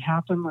miracles didn't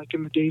happen like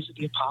in the days of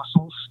the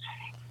apostles.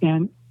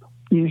 And,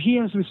 he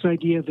has this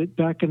idea that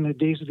back in the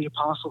days of the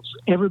apostles,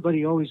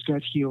 everybody always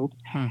got healed.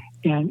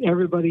 And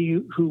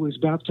everybody who was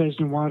baptized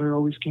in water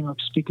always came up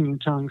speaking in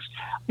tongues.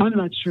 I'm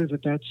not sure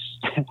that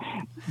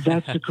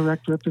that's the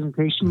correct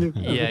representation of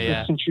the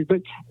first century.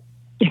 But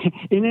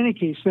in any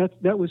case,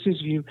 that was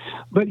his view.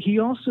 But he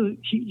also,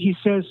 he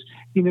says,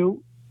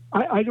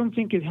 I don't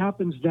think it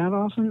happens that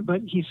often,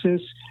 but he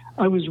says,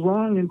 I was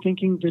wrong in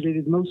thinking that it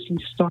had mostly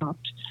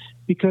stopped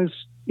because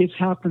it's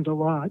happened a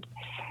lot.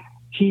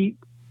 He,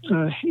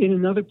 in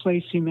another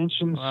place, he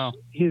mentions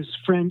his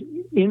friend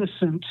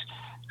Innocent,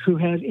 who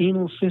had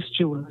anal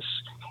fistulas,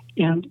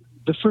 and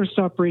the first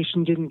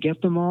operation didn't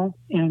get them all,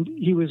 and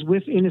he was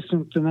with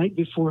Innocent the night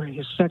before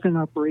his second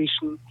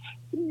operation.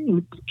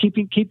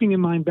 Keeping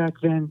in mind back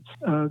then,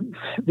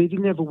 they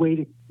didn't have a way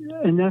to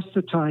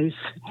anesthetize,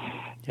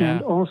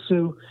 and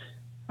also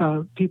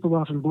people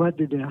often bled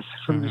to death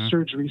from the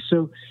surgery.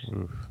 So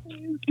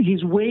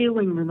he's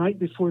wailing the night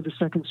before the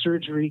second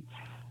surgery.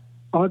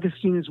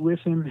 Augustine is with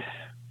him,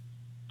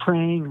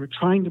 praying or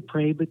trying to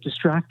pray, but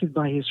distracted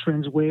by his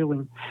friend's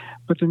wailing.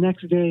 But the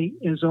next day,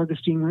 as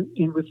Augustine went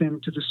in with him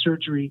to the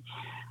surgery,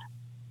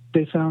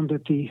 they found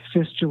that the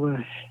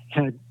fistula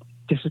had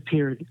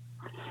disappeared.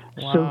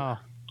 Wow. So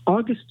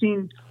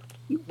Augustine,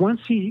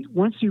 once he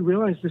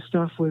realized this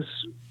stuff was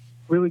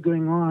really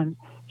going on,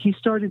 he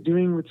started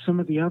doing what some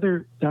of the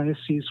other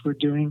dioceses were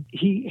doing.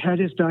 He had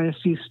his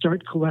diocese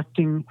start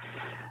collecting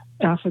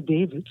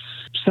affidavits,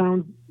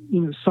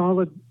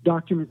 solid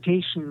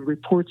documentation,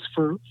 reports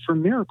for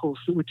miracles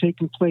that were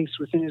taking place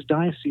within his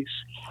diocese.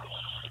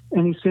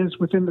 And he says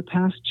within the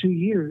past 2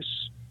 years,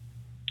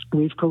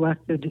 we've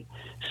collected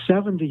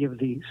 70 of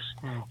these.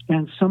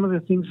 And some of the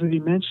things that he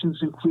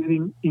mentions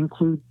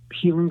include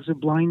healings of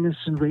blindness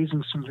and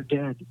raisings from the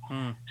dead.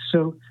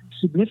 So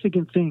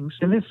significant things.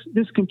 And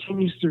this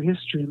continues through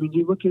history. I mean,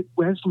 you look at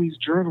Wesley's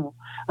journal.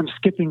 I'm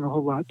skipping a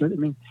whole lot, but I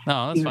mean,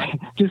 fine.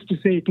 Just to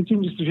say it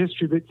continues through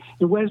history. But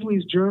in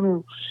Wesley's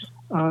journal,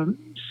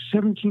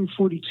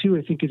 1742,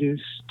 I think it is,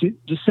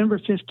 December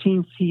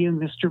 15th, he and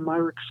Mr.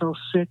 Myrick fell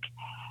sick.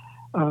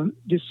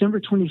 December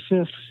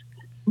 25th,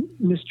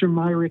 Mr.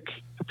 Myrick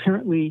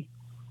apparently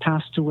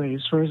passed away.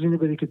 As far as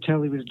anybody could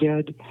tell, he was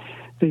dead.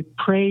 They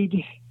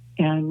prayed,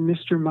 and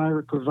Mr.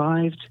 Myrick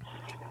revived.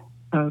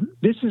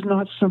 This is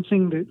not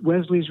something that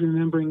Wesley's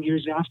remembering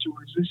years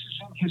afterwards. This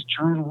is in his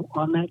journal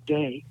on that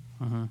day.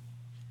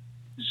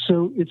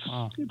 So it's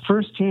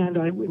firsthand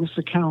eyewitness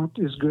account,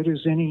 as good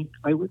as any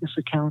eyewitness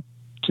account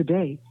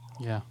today.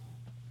 Yeah.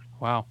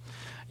 Wow.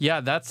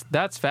 Yeah,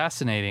 that's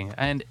fascinating.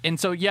 And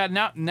so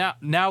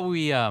now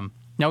we kind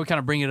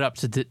of bring it up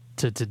to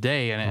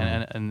today,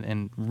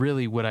 and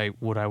really what I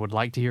would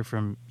like to hear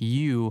from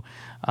you.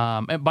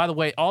 And by the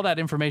way, all that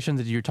information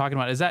that you're talking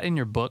about, is that in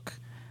your book?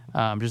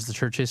 Just the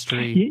church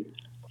history.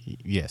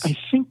 Yes. I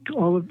think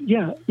all of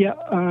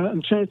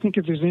I'm trying to think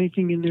if there's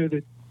anything in there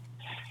that.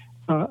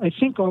 I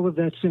think all of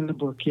that's in the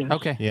book. Yes.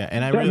 Okay. Yeah,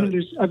 and I've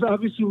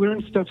obviously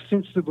learned stuff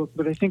since the book,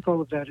 but I think all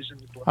of that is in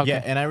the book. Okay.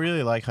 Yeah, and I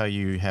really like how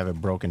you have it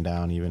broken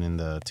down, even in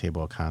the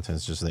table of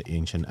contents, just the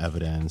ancient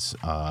evidence,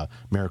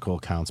 miracle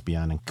accounts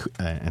beyond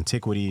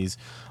antiquities,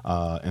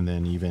 and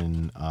then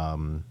even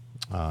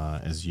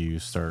as you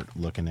start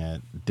looking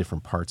at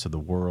different parts of the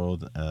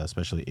world,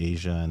 especially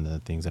Asia and the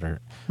things that are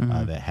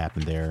that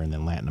happen there, and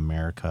then Latin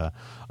America,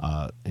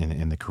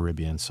 in the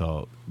Caribbean.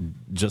 So,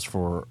 just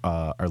for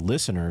our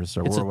listeners,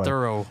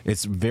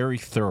 it's very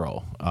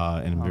thorough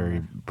and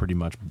very pretty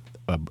much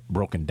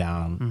broken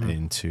down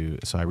into.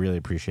 So, I really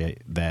appreciate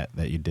that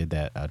you did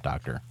that,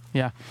 Doctor.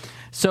 Yeah.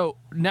 So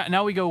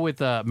now we go with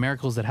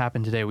miracles that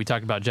happened today. We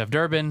talked about Jeff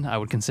Durbin. I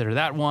would consider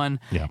that one.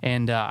 Yeah.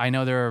 And I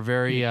know there are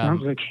very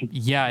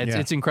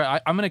it's incredible.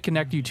 I'm going to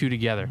connect you two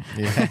together.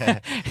 Yeah.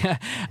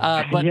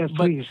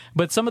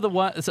 But some of the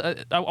ones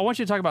I want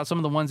you to talk about some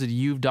of the ones that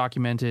you've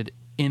documented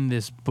in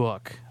this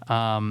book.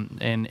 And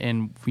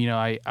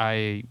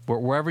I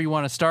wherever you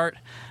want to start,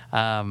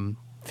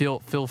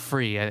 feel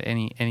free.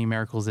 Any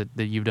miracles that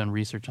you've done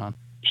research on.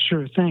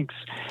 Sure. Thanks.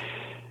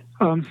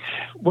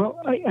 Well,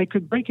 I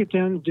could break it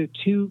down into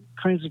two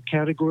kinds of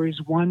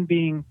categories, one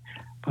being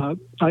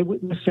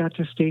eyewitness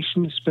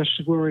attestation,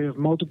 especially where we have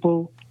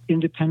multiple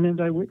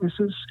independent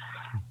eyewitnesses,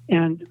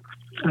 and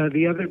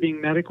the other being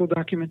medical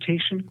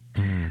documentation.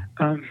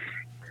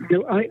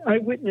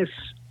 Eyewitness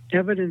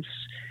evidence,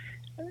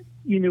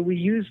 we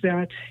use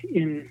that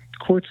in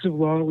courts of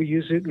law, we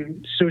use it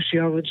in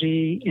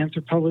sociology,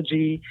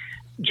 anthropology,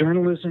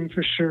 journalism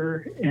for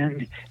sure,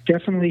 and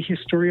definitely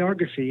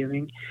historiography. I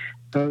mean,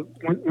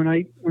 when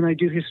I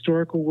do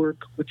historical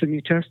work with the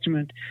New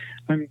Testament,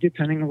 I'm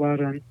depending a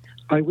lot on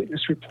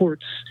eyewitness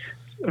reports,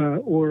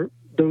 or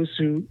those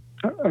who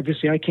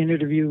obviously I can't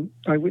interview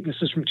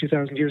eyewitnesses from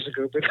 2,000 years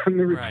ago, but on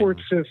the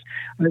reports of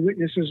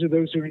eyewitnesses or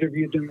those who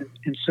interviewed them,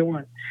 and so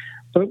on.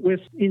 but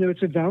with,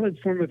 it's a valid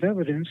form of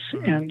evidence.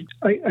 And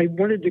I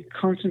wanted to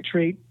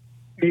concentrate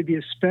maybe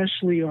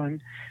especially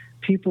on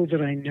people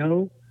that I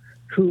know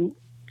who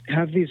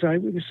have these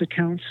eyewitness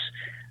accounts.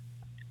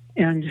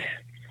 And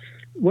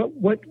what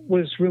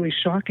was really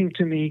shocking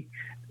to me,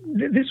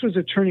 this was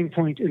a turning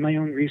point in my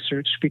own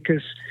research,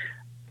 because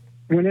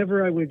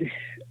whenever I would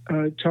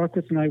talk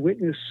with an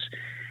eyewitness,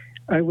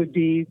 I would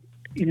be,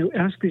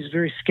 ask these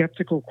very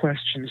skeptical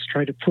questions,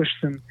 try to push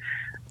them.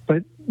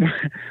 But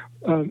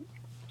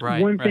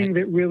one thing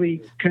that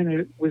really kind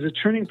of was a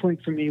turning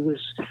point for me was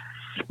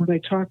when I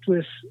talked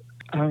with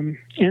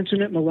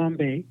Antoinette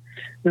Malambe.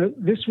 Now,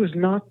 this was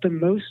not the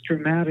most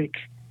dramatic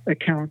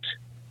account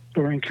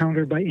or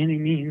encounter by any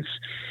means,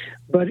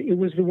 but it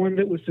was the one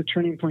that was the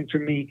turning point for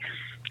me.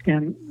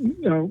 And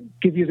I'll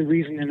give you the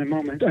reason in a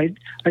moment.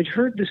 I'd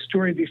heard this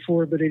story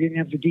before, but I didn't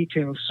have the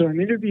details. So I'm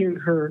interviewing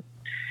her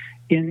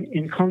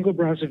in Congo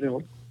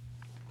Brazzaville,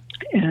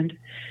 and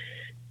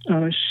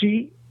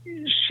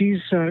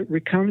she's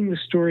recounting the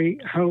story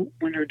how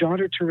when her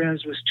daughter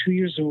Therese was 2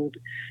 years old,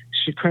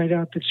 she cried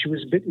out that she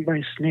was bitten by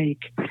a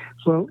snake.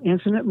 Well,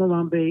 Antoinette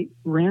Malambe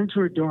ran to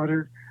her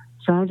daughter,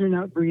 found her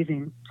not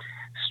breathing,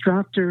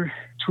 strapped her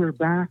to her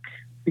back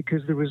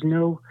because there was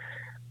no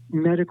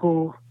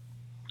medical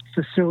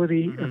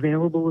facility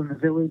available in the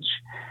village,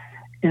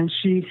 and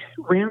she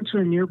ran to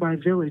a nearby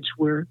village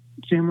where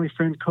family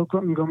friend Coco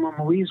Ngoma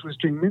Moise was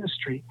doing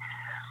ministry.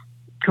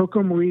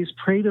 Coco Moise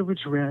prayed over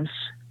Therese.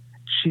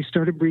 She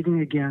started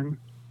breathing again.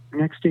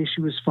 Next day she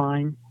was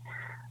fine.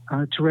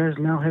 Therese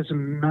now has a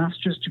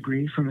master's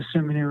degree from a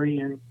seminary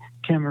in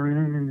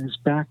Cameroon and is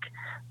back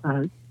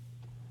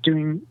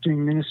doing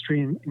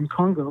ministry in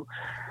Congo.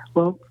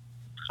 Well,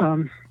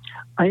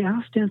 I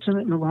asked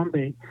Antoinette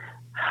Malambe,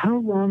 how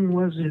long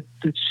was it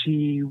that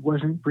she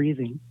wasn't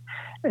breathing?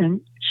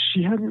 And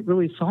she hadn't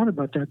really thought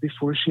about that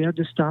before. She had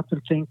to stop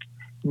and think,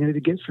 to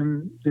get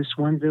from this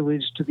one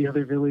village to the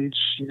other village,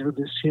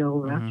 this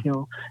hill, that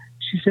hill.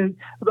 She said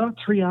about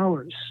 3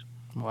 hours.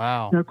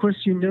 Wow. Now, of course,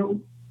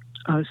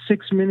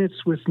 6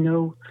 minutes with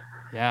no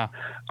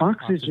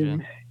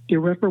oxygen,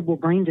 irreparable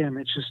brain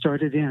damage has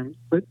started in.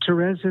 But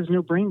Therese has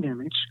no brain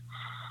damage.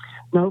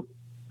 Now,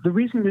 the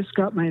reason this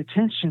got my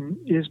attention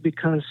is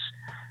because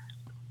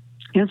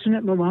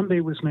Antoinette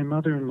Malambe was my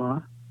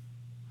mother-in-law,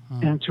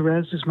 and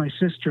Therese is my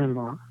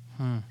sister-in-law.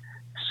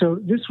 So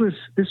this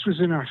was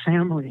in our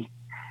family,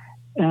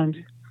 and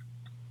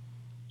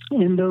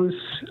in those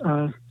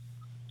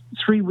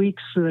 3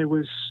 weeks that I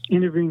was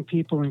interviewing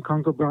people in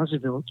Congo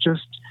Brazzaville,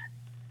 just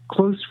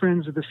close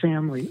friends of the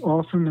family,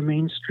 all from the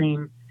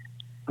mainstream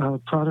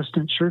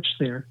Protestant church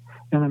there,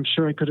 and I'm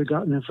sure I could have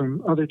gotten them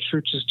from other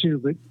churches too.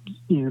 But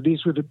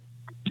these were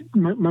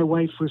my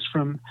wife was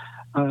from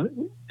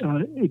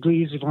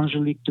Église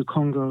Évangélique du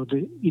Congo,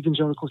 the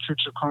Evangelical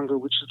Church of Congo,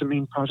 which is the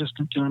main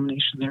Protestant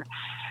denomination there.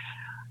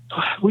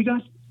 We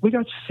got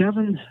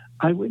 7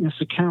 eyewitness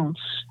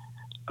accounts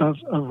of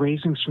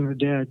raisings from the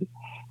dead,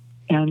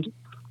 and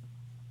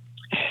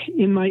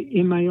in my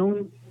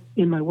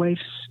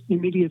wife's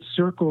immediate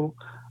circle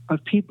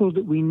of people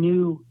that we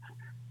knew,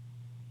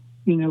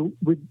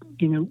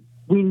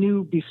 we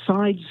knew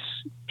besides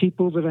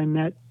people that I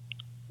met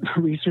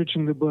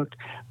researching the book,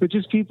 but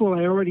just people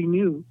I already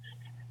knew.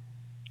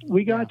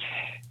 We got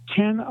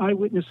 10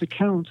 eyewitness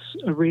accounts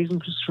of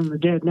raisings from the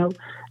dead. Now,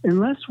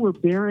 unless we're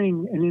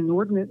burying an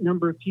inordinate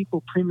number of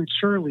people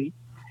prematurely,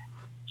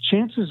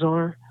 chances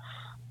are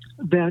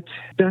that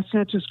that's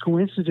not just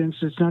coincidence,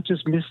 it's not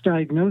just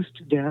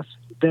misdiagnosed death,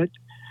 that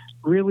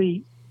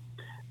really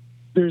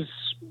there's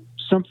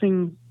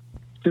something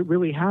that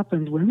really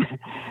happened when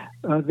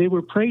they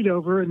were prayed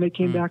over and they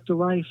came back to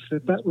life.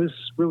 That was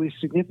really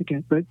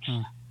significant. But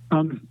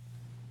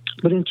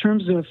in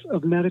terms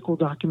of medical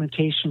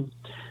documentation,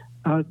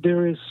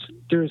 there is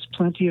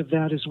plenty of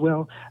that as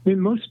well. I mean,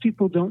 most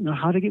people don't know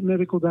how to get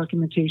medical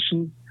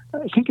documentation.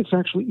 I think it's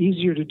actually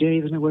easier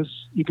today than it was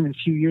even a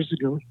few years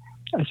ago.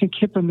 I think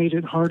HIPAA made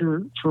it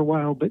harder for a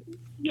while, but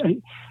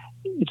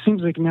it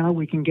seems like now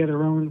we can get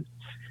our own.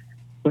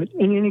 But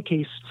in any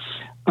case,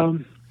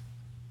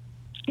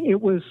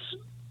 it was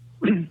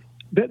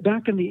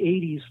back in the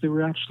 80s, there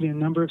were actually a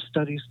number of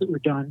studies that were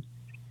done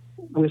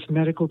with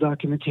medical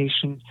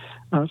documentation.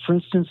 For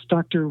instance,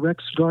 Dr.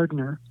 Rex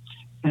Gardner,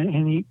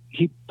 and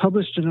he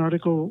published an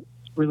article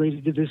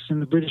related to this in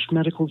the British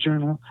Medical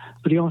Journal,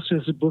 but he also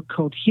has a book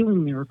called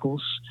Healing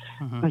Miracles.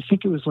 I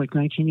think it was like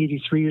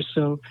 1983 or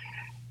so.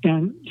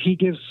 And he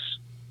gives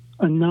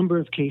a number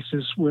of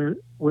cases where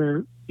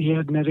he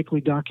had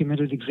medically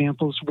documented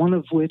examples, one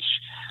of which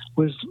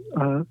was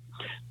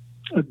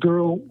a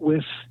girl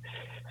with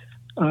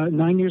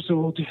 9 years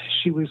old.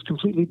 She was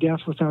completely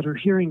deaf without her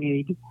hearing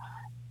aid.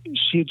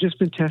 She had just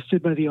been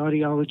tested by the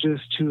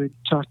audiologist who had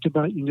talked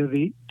about,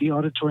 the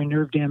auditory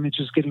nerve damage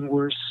is getting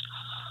worse.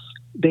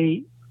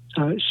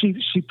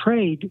 She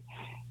prayed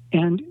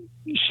and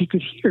she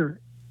could hear.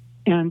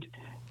 And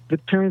the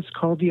parents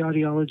called the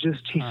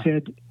audiologist. He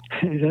said,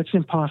 that's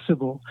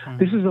impossible.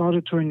 This is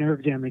auditory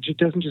nerve damage. It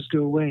doesn't just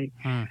go away.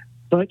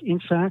 But in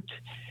fact,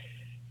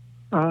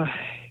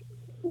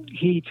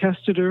 he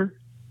tested her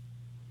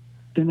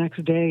the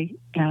next day,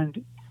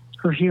 and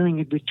her hearing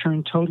had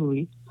returned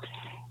totally.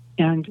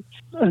 And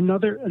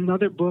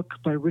another book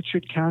by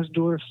Richard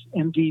Kasdorf,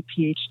 MD,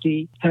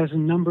 PhD, has a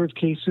number of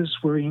cases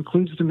where he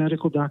includes the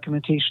medical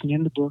documentation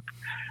in the book.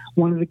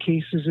 One of the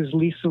cases is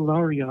Lisa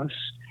Larios,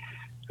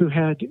 who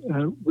had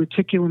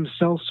reticulum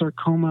cell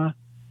sarcoma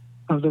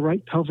of the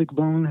right pelvic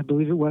bone, I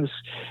believe it was.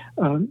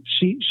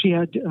 She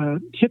had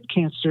hip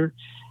cancer,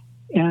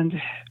 and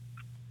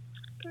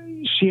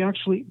she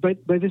actually,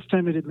 by this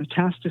time it had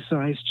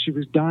metastasized. She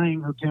was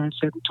dying. Her parents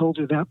hadn't told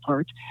her that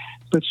part,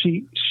 but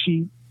she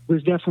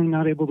was definitely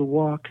not able to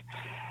walk.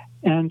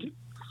 And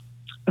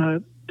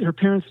her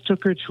parents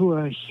took her to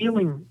a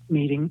healing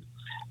meeting.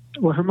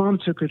 Well, her mom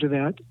took her to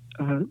that.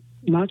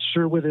 Not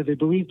sure whether they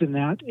believed in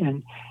that.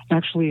 And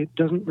actually, it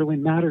doesn't really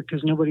matter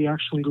because nobody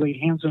actually laid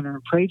hands on her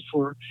and prayed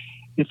for her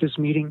at this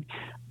meeting.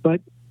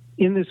 But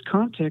in this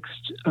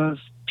context of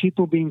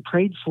people being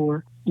prayed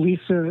for,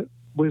 Lisa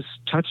was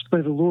touched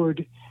by the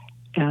Lord,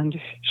 and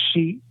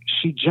she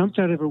jumped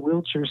out of her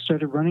wheelchair,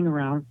 started running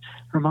around.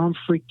 Her mom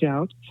freaked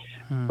out,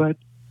 but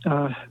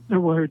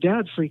her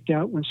dad freaked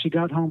out when she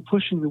got home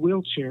pushing the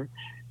wheelchair.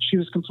 She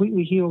was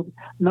completely healed.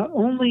 Not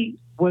only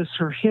was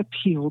her hip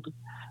healed,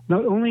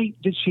 not only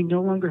did she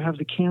no longer have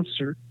the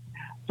cancer,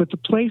 but the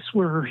place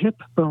where her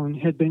hip bone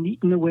had been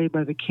eaten away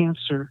by the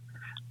cancer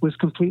was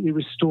completely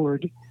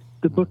restored.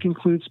 The book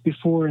includes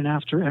before and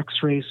after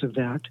x-rays of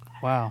that.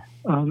 Wow.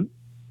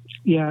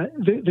 Yeah,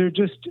 they're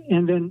just,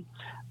 and then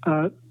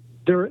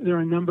there are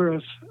a number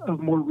of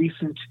more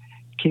recent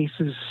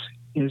cases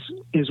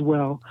as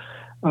well.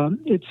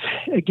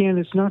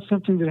 It's not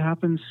something that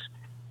happens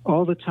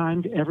all the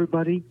time to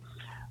everybody,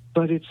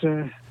 but it's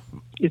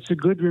a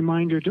good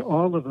reminder to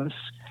all of us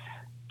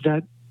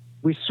that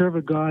we serve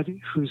a God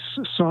who's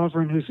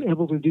sovereign, who's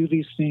able to do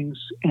these things,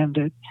 and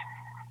that,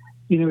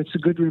 it's a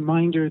good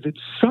reminder that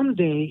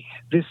someday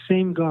this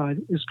same God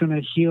is going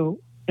to heal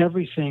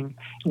everything,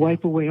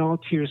 wipe away all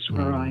tears from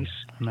our eyes,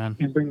 Amen.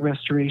 And bring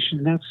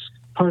restoration. That's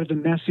part of the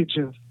message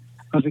of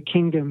the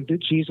kingdom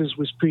that Jesus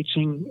was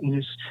preaching and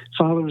his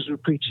followers were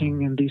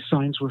preaching, and these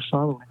signs were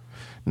following.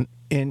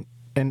 And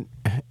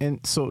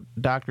so,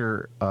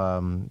 Dr.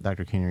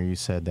 Keener, you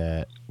said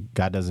that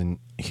God doesn't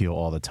heal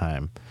all the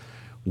time.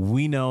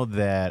 We know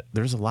that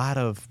there's a lot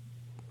of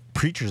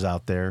preachers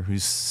out there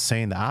who's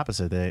saying the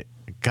opposite, that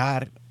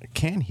God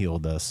can heal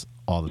us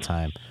all the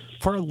time.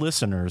 For our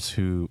listeners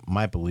who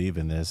might believe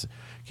in this,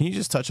 can you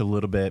just touch a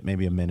little bit,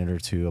 maybe a minute or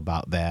two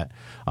about that?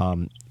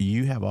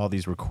 You have all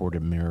these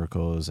recorded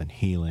miracles and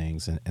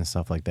healings and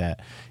stuff like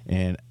that.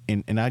 And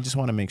I just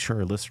want to make sure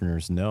our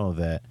listeners know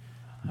that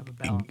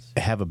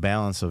have a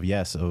balance of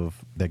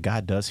that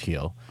God does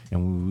heal,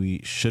 and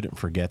we shouldn't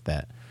forget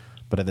that.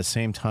 But at the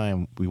same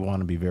time, we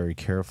want to be very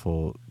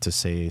careful to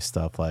say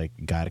stuff like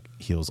God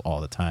heals all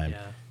the time,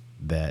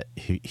 that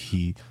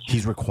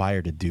he's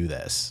required to do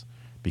this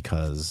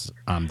because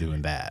I'm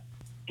doing that.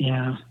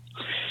 Yeah.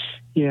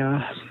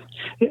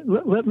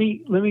 Let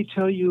me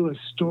tell you a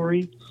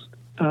story,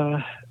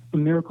 a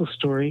miracle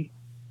story,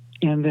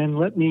 and then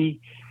let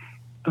me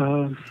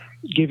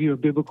give you a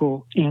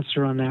biblical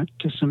answer on that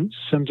to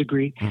some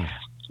degree.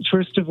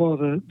 First of all,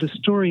 the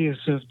story is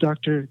of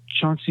Dr.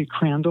 Chauncey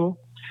Crandall,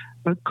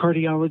 a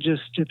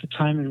cardiologist at the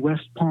time in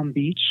West Palm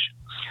Beach.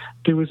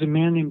 There was a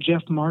man named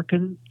Jeff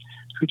Markin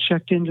who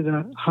checked into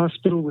the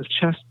hospital with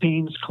chest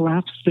pains,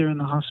 collapsed there in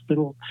the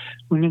hospital,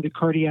 went into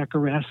cardiac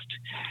arrest.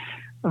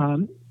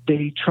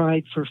 They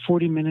tried for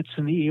 40 minutes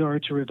in the ER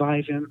to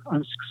revive him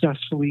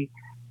unsuccessfully.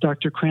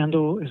 Dr.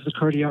 Crandall, as the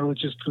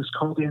cardiologist, was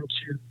called in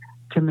to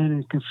come in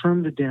and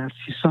confirm the death.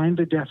 He signed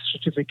the death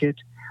certificate,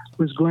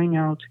 was going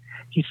out.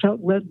 He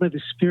felt led by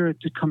the Spirit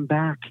to come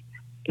back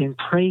and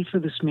pray for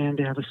this man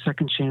to have a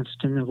second chance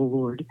to know the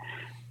Lord.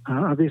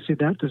 Obviously,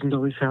 that doesn't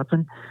always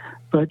happen.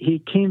 But he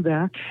came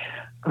back.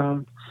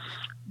 The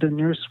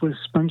nurse was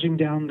sponging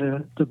down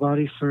the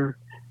body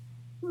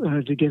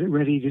to get it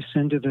ready to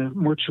send to the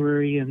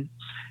mortuary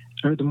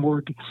or the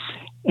morgue.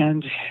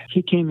 And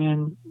he came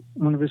in.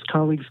 One of his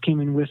colleagues came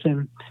in with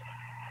him,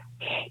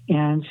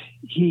 and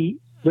he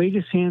laid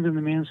his hand on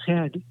the man's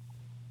head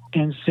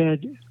and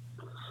said,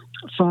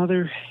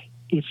 "Father,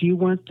 if you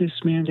want this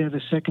man to have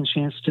a second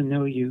chance to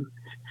know you,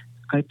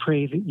 I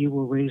pray that you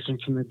will raise him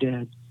from the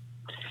dead."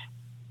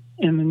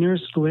 And the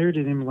nurse glared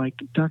at him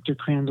like, "Dr.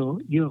 Crandall,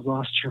 you have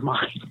lost your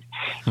mind."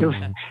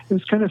 It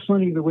was kind of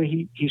funny the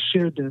way he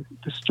shared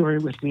the story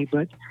with me.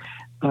 But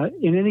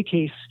in any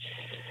case,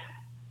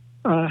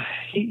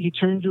 he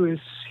turned to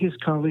his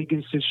colleague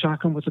and said,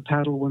 "Shock him with a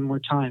paddle one more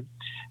time."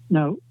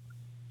 Now,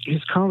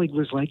 his colleague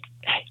was like,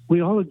 "Hey,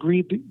 we all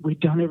agreed that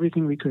we'd done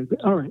everything we could.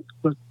 But, all right,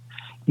 look,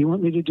 you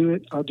want me to do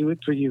it? I'll do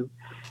it for you."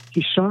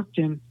 He shocked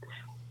him,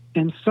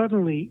 and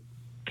suddenly,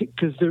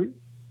 because the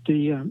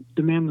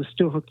man was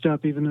still hooked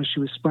up, even though she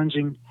was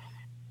sponging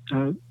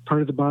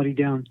part of the body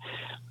down,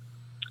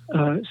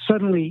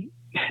 suddenly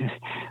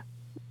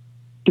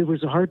there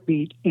was a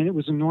heartbeat, and it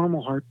was a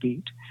normal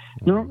heartbeat.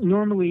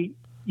 Normally,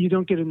 you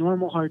don't get a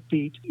normal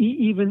heartbeat,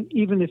 even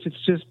if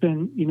it's just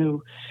been,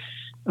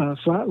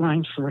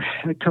 flatlined for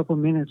a couple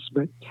minutes.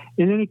 But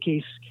in any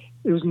case,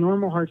 it was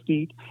normal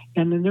heartbeat,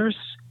 and the nurse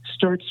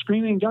starts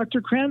screaming,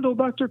 Dr. Crandall,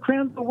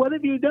 what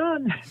have you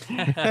done?"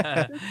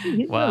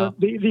 Wow.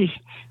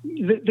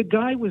 The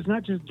guy was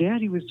not just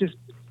dead; he was just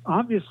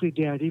obviously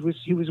dead. He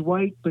was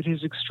white, but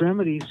his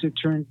extremities had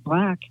turned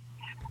black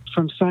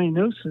from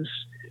cyanosis,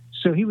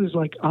 so he was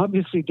like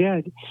obviously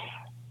dead.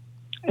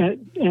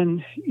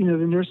 And the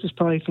nurse is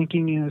probably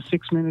thinking,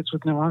 6 minutes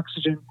with no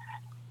oxygen.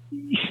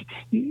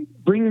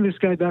 Bringing this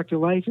guy back to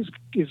life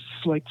is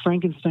like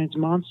Frankenstein's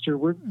monster.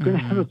 We're going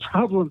to have a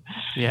problem.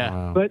 Yeah.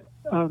 Wow. But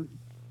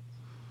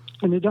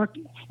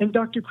and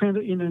Dr.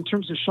 Crandall, in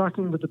terms of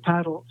shocking with the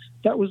paddle,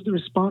 that was the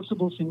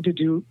responsible thing to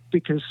do,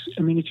 because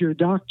if you're a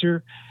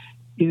doctor,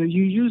 you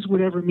use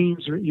whatever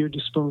means are at your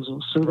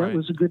disposal. So Right. that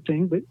was a good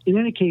thing. But in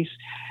any case,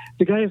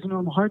 the guy has a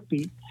normal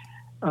heartbeat.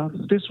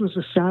 This was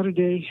a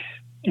Saturday,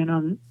 and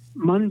on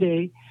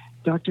Monday,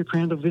 Dr.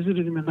 Crandall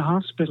visited him in the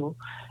hospital,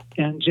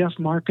 and Jeff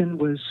Markin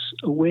was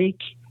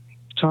awake,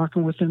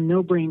 talking with him,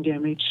 no brain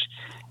damage,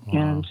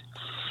 and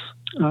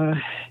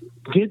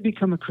did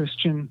become a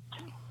Christian.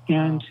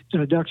 And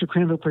Dr.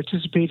 Crandall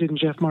participated in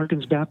Jeff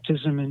Markin's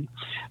baptism, and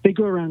they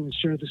go around and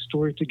share the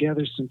story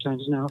together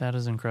sometimes now. That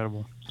is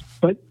incredible.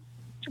 But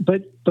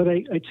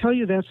I tell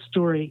you that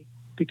story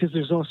because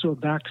there's also a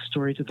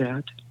backstory to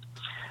that.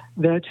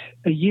 That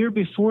a year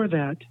before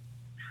that,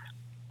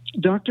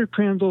 Dr.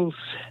 Crandall's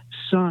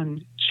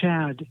son,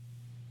 Chad,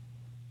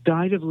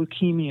 died of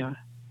leukemia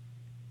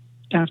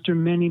after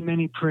many,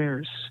 many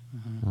prayers.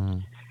 Mm-hmm.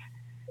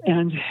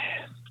 And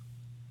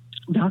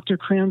Dr.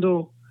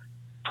 Crandall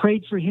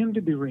prayed for him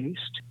to be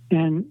raised.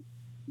 And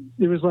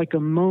there was like a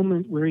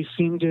moment where he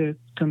seemed to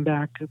come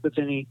back, but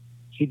then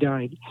he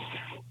died.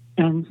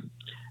 And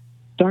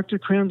Dr.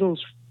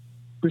 Crandall's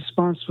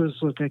response was,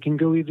 "Look, I can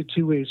go either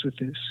two ways with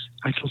this.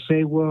 I can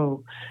say,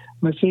 whoa,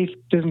 my faith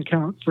doesn't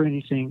count for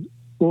anything.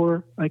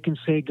 Or I can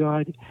say,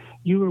 God,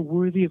 you are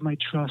worthy of my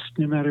trust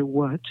no matter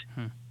what,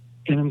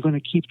 and I'm going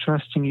to keep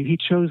trusting you." He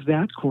chose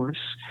that course.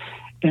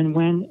 And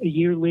when a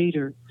year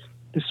later,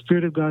 the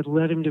Spirit of God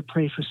led him to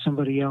pray for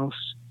somebody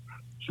else,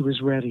 he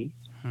was ready.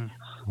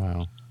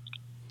 Wow.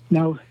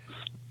 Now,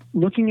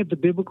 looking at the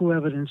biblical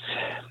evidence,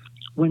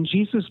 when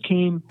Jesus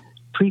came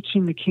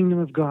preaching the kingdom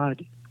of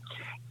God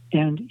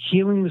and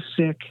healing the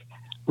sick,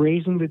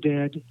 raising the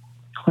dead,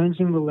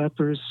 cleansing the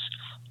lepers,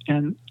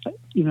 and,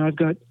 I've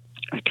got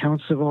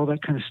accounts of all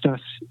that kind of stuff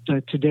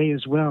today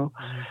as well.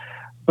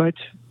 But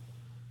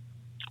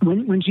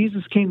when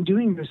Jesus came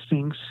doing those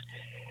things,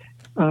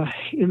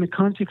 in the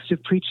context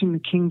of preaching the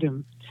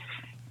kingdom,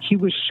 he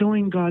was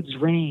showing God's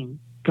reign,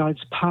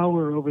 God's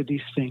power over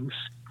these things.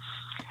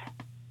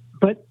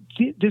 But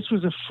this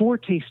was a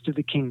foretaste of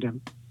the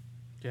kingdom.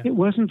 Yeah. It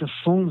wasn't the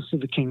fullness of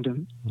the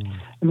kingdom.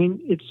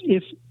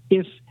 It's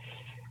if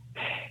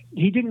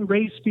he didn't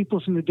raise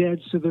people from the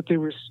dead so that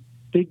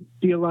they'd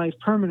be alive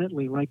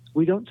permanently. Like,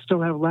 we don't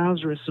still have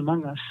Lazarus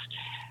among us.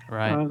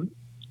 Right.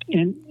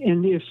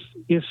 And if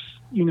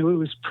it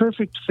was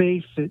perfect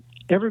faith that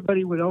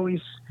everybody would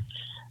always,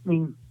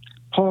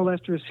 Paul,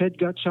 after his head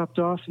got chopped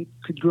off, it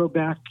could grow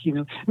back.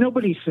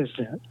 Nobody says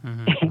that.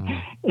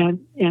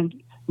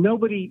 and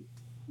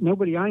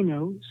nobody I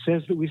know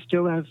says that we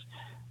still have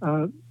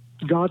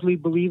godly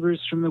believers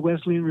from the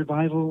Wesleyan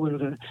revival or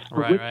the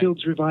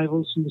Whitfield's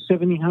revivals from the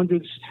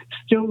 1700s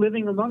still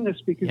living among us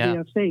because they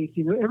have faith.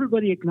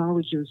 Everybody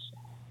acknowledges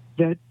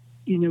that,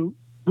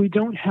 we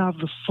don't have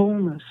the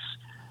fullness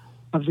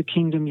of the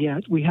kingdom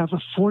yet. We have a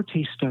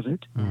foretaste of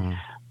it.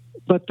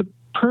 But the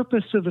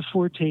purpose of the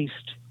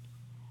foretaste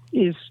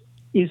is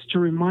to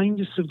remind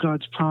us of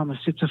God's promise.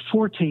 It's a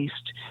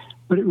foretaste,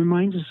 but it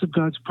reminds us of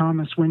God's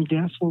promise when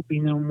death will be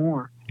no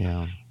more.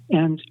 Yeah.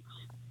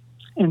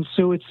 And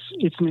so it's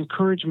an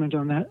encouragement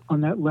on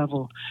that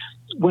level.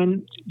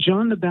 When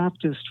John the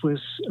Baptist was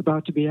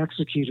about to be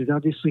executed,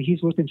 obviously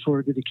he's looking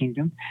forward to the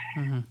kingdom,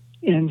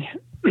 and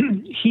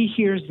he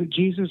hears that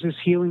Jesus is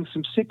healing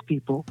some sick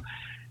people,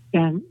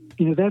 and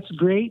that's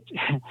great.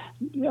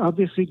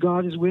 Obviously,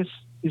 God is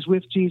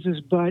with Jesus,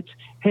 but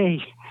hey,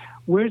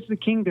 where's the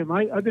kingdom?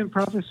 I've been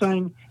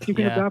prophesying you're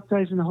going to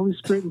baptize in the Holy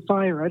Spirit and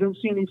fire. I don't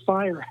see any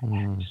fire.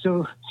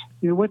 So,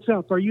 what's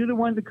up? Are you the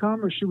one to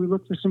come, or should we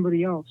look for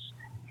somebody else?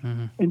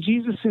 And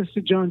Jesus says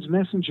to John's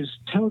messengers,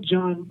 "Tell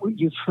John what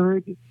you've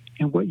heard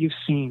and what you've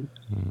seen.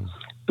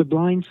 The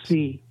blind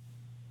see,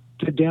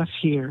 the deaf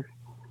hear,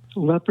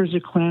 lepers are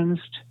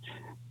cleansed,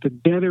 the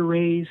dead are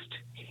raised,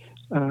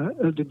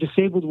 the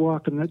disabled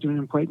walk." I'm not doing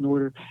them quite in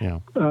order. Yeah.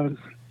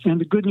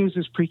 And the good news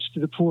is preached to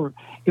the poor.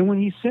 And when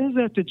he says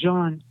that to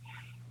John,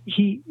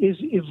 he is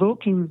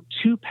evoking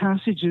two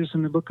passages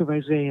in the book of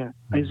Isaiah.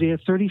 Isaiah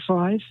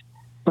 35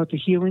 about the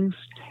healings,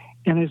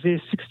 and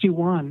Isaiah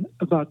 61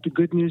 about the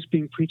good news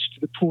being preached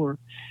to the poor.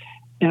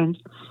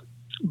 And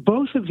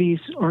both of these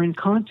are in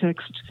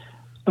context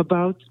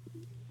about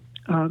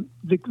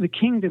the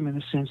kingdom, in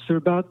a sense. They're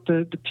about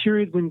the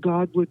period when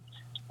God would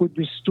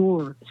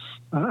restore.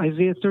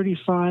 Isaiah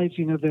 35,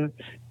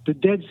 the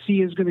Dead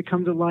Sea is going to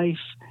come to life.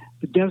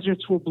 The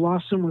deserts will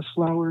blossom with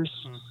flowers.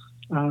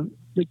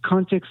 the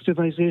context of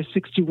Isaiah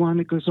 61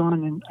 that goes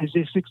on in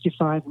Isaiah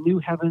 65, new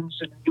heavens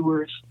and a new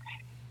earth.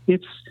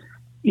 It's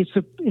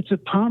a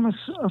promise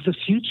of the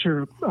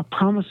future, a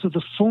promise of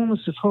the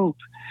fullness of hope.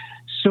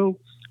 So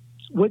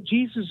what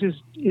Jesus is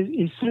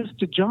says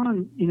to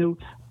John,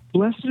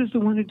 blessed is the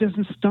one who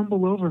doesn't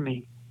stumble over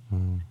me.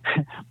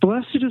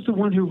 Blessed is the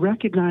one who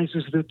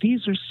recognizes that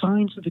these are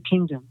signs of the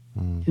kingdom,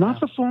 not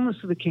the fullness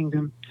of the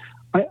kingdom.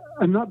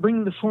 I'm not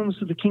bringing the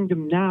fullness of the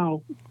kingdom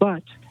now,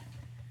 but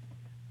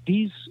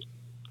these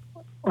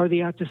are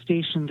the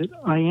attestation that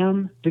I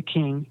am the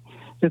king,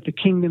 that the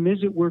kingdom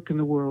is at work in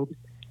the world,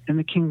 and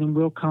the kingdom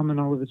will come in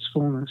all of its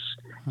fullness.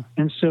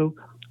 And so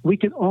we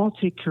can all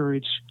take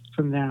courage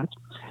from that.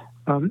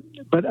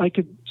 But I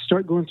could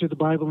start going through the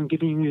Bible and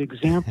giving you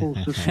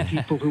examples of some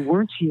people who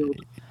weren't healed.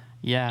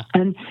 Yeah.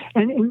 And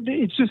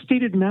it's just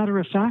stated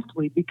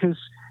matter-of-factly because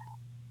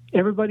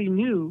everybody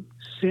knew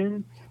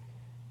sin,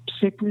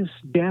 sickness,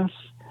 death,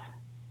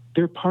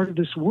 they're part of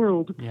this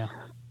world. Yeah.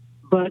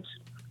 But,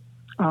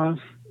 so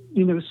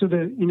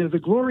the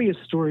glorious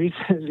stories,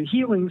 the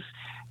healings,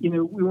 we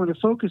want to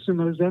focus on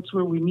those. That's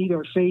where we need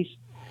our faith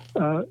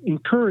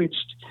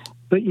encouraged.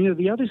 But,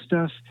 the other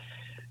stuff,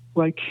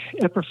 like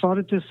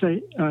Trophimus,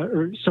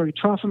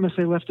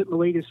 I left at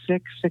Miletus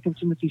 6, 2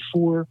 Timothy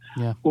 4,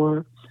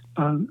 or,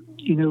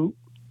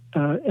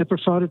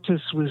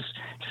 Epaphroditus was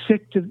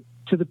sick to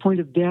the point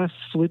of death,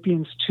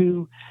 Philippians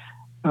 2,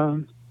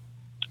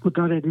 but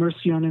God had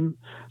mercy on him.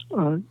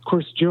 Of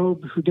course,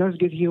 Job, who does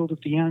get healed at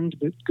the end,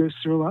 but goes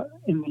through a lot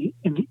in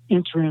the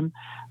interim.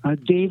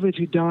 David,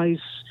 who dies,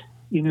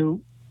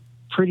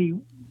 pretty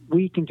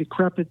weak and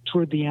decrepit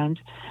toward the end.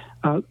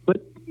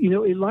 But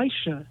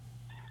Elisha,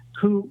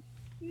 who,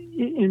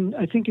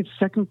 I think it's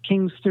 2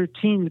 Kings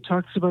 13, it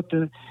talks about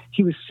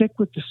he was sick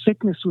with the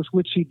sickness with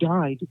which he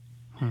died.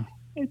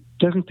 It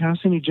doesn't pass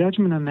any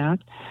judgment on that.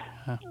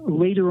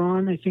 Later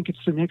on, I think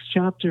it's the next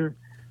chapter,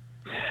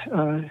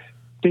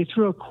 they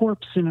throw a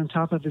corpse in on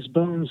top of his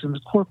bones, and the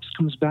corpse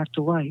comes back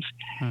to life.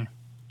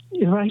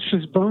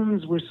 Elisha's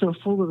bones were so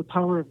full of the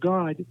power of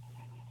God,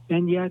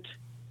 and yet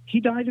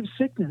he died of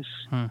sickness.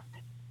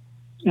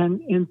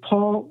 And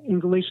Paul in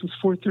Galatians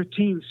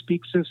 4:13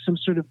 speaks of some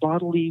sort of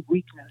bodily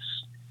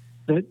weakness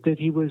that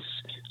he was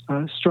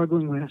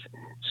struggling with.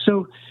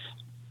 So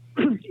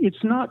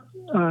it's not,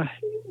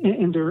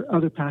 and there are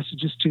other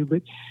passages too,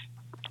 but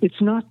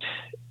it's not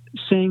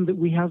saying that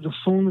we have the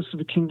fullness of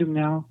the kingdom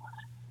now.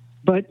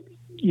 But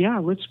yeah,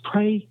 let's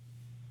pray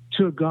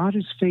to a God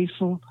who's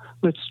faithful.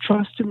 Let's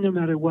trust him no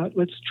matter what.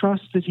 Let's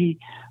trust that he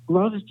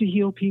loves to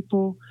heal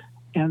people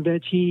and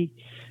that he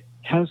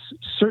has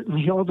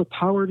certainly all the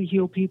power to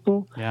heal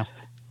people. Yeah.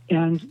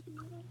 And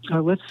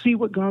let's see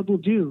what God will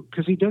do,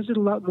 because he does it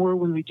a lot more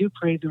when we do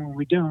pray than when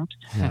we don't.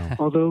 Yeah.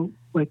 Although,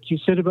 like you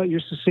said about your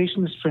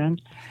cessationist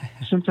friend,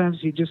 sometimes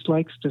he just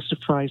likes to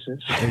surprise us.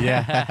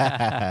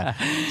 Yeah.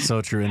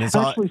 So true. And it's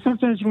Actually,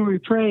 sometimes when we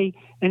pray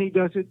and he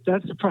does it,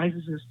 that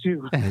surprises us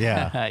too.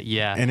 Yeah.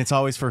 Yeah. And it's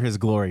always for his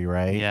glory,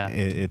 right? Yeah.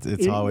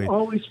 It's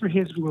always for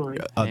his glory.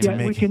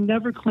 we can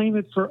never claim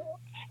it for,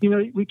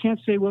 we can't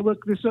say, well,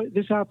 look,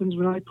 this happens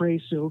when I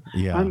pray, so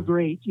I'm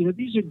great.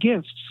 These are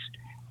gifts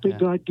that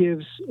God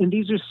gives, and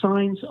these are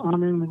signs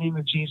honoring the name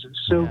of Jesus.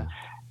 So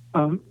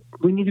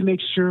we need to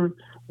make sure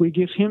we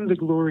give him the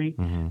glory,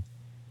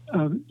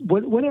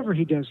 whatever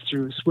he does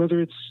through us, whether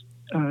it's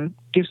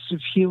gifts of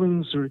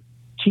healings or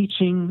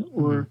teaching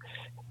or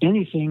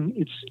anything,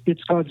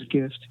 it's God's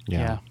gift.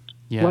 Yeah.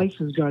 Life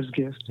is God's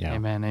gift. Yeah.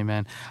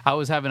 Amen. I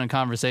was having a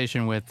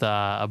conversation with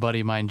a buddy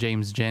of mine,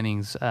 James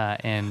Jennings,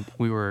 and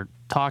we were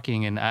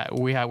talking, and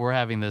we're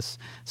having this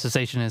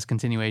cessationist,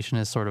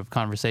 continuationist sort of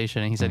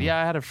conversation. And he said,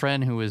 I had a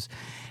friend who was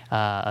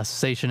a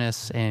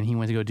cessationist, and he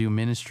went to go do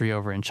ministry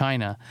over in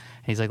China.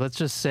 And he's like, let's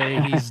just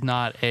say he's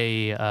not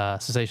a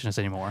cessationist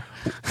anymore.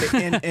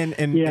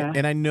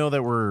 And I know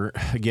that we're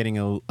getting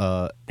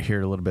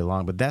here a little bit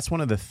long, but that's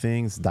one of the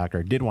things, Doctor,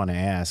 I did want to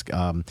ask,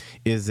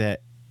 is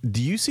that, do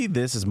you see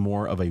this as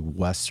more of a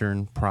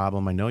Western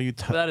problem? I know you.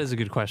 That is a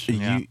good question.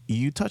 Yeah.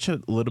 You touch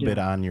a little bit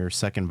on your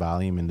second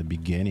volume in the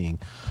beginning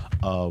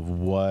of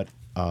what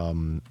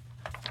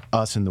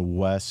us in the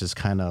West just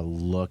kind of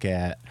look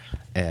at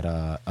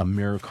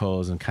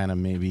miracles and kind of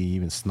maybe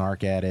even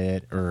snark at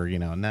it, or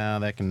no,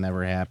 that can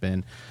never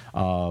happen,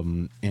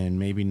 and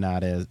maybe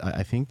not as.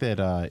 I think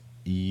that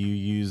you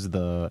use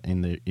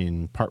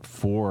in part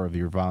 4 of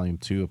your volume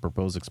 2 of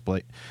proposed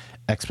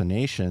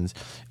explanations,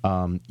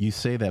 you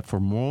say that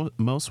for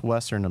most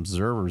Western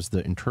observers,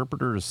 the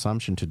interpreter's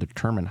assumption to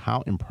determine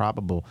how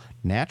improbable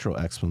natural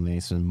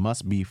explanation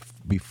must be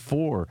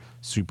before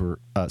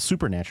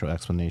supernatural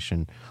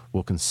explanation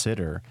will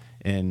consider.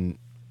 And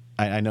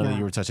I know that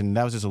you were touching,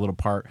 that was just a little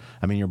part.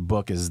 I mean,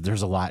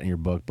 there's a lot in your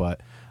book,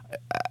 but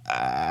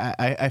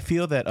I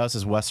feel that us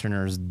as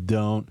Westerners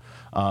don't.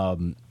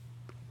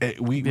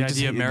 The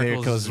idea of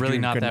miracles is really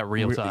not that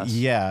real to us.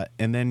 Yeah,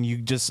 and then you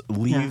just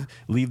leave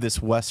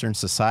this Western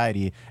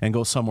society and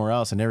go somewhere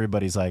else, and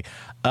everybody's like,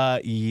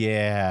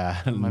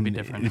 it might be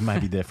different. It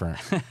might be different.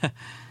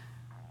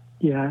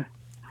 Yeah.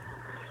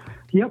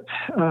 Yep.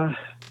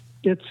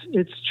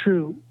 it's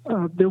true.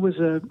 There was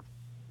a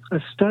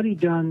study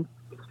done,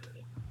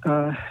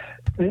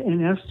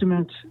 an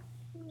estimate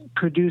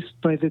produced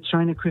by the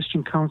China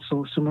Christian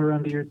Council somewhere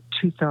around the year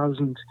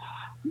 2000.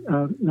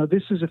 Now,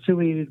 this is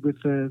affiliated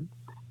with the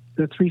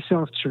Three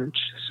South Church,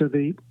 so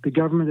the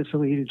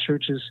government-affiliated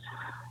churches.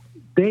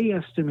 They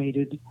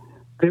estimated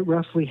that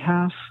roughly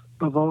half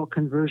of all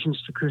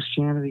conversions to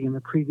Christianity in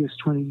the previous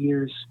 20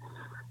 years,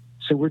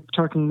 so we're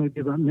talking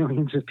maybe about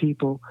millions of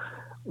people,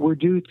 were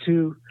due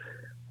to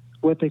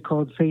what they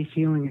called faith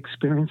healing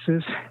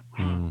experiences.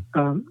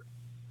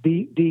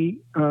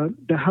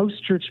 The house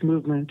church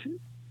movement,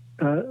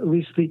 at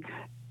least the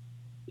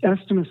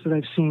estimates that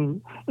I've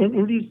seen,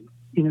 and these,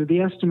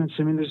 the estimates,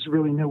 I mean, there's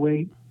really no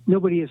way,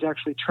 nobody has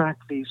actually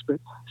tracked these, but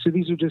so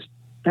these are just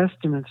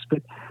estimates,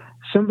 but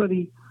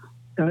somebody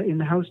in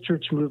the house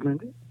church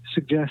movement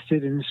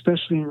suggested, and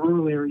especially in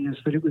rural areas,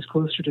 that it was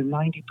closer to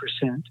 90%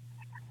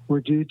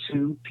 were due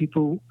to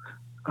people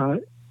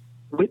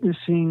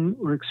witnessing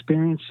or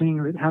experiencing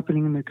or it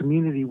happening in their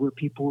community where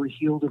people were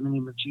healed in the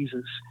name of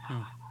Jesus.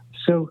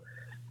 So,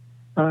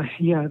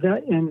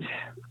 that, and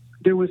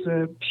there was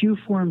a Pew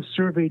Forum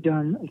survey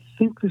done, I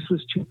think this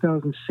was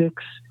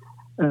 2006.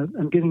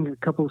 I'm getting a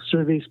couple of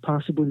surveys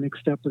possibly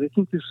mixed up, but I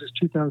think this was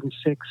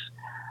 2006,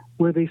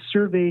 where they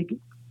surveyed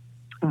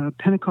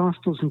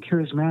Pentecostals and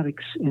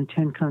Charismatics in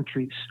 10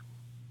 countries.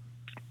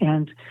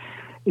 And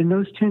in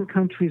those 10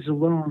 countries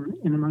alone,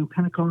 and among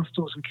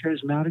Pentecostals and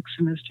Charismatics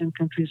in those 10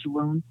 countries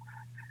alone,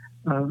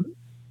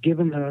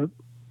 given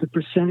the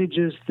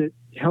percentages that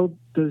held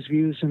those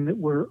views and that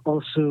were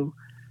also,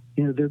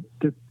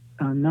 the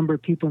number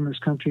of people in those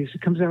countries,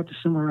 it comes out to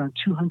somewhere around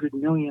 200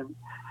 million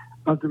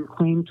of them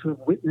claim to have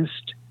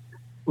witnessed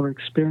or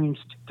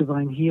experienced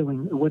divine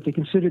healing, or what they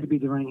consider to be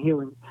divine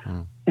healing.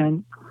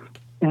 And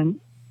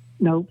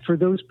now, for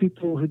those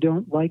people who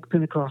don't like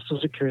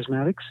Pentecostals or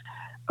Charismatics,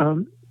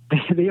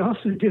 they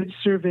also did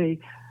survey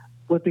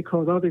what they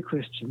called other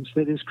Christians,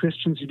 that is,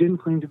 Christians who didn't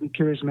claim to be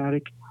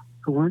charismatic,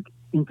 who weren't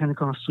in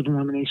Pentecostal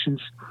denominations.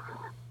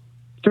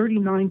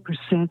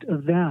 39%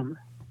 of them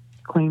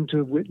claimed to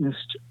have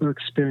witnessed or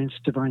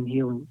experienced divine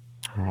healing.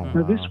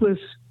 Now, this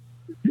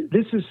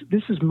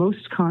is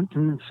most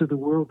continents of the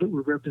world that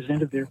were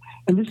represented there,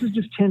 and this is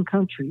just 10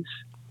 countries.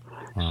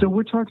 So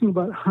we're talking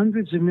about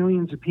hundreds of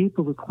millions of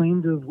people who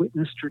claim to have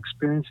witnessed or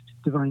experienced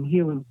divine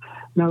healing.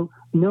 Now,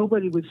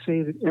 nobody would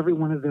say that every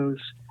one of those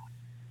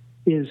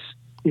is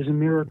a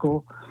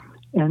miracle,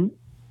 and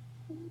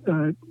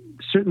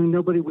certainly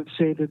nobody would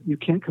say that you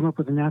can't come up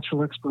with a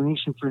natural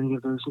explanation for any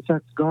of those. In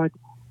fact, God,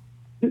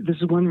 this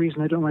is one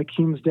reason I don't like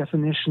Hume's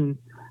definition,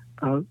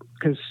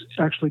 because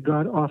actually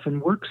God often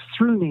works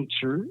through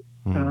nature.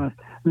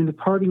 The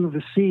parting of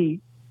the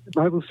sea, the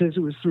Bible says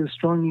it was through a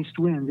strong east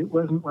wind. It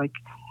wasn't like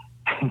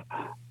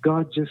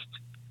God just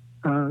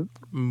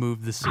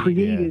moved the sea.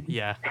 Created.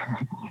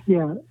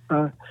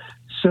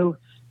 So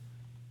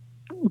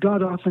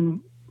God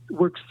often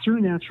works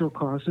through natural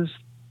causes.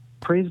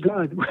 Praise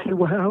God.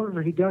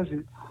 However He does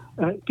it.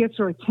 It gets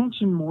our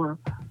attention more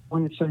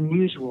when it's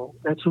unusual.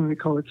 That's when we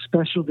call it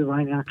special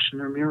divine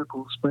action or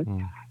miracles. But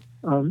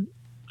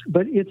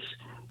it's,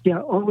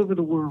 all over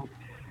the world,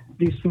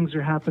 these things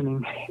are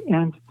happening.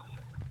 And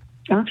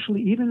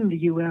actually, even in the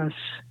U.S.,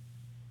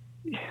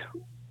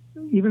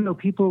 even though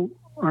people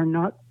are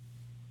not,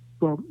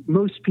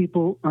 most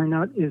people are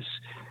not as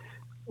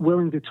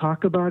willing to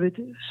talk about it,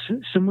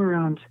 somewhere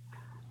around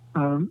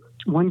 1/4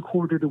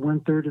 to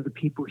 1/3 of the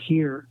people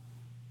here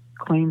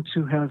claim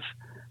to have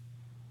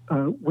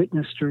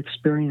witnessed or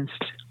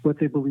experienced what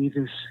they believe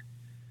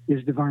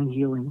is divine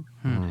healing.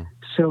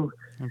 So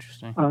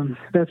interesting.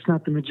 That's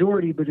not the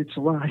majority, but it's a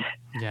lot.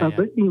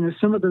 But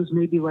some of those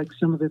may be like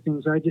some of the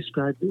things I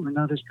described that were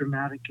not as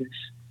dramatic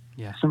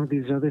as some of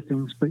these other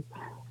things.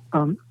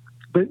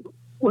 But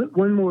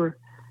one more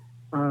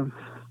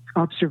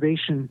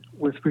observation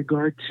with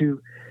regard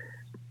to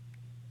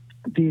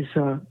these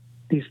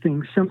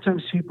things.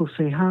 Sometimes people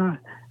say, how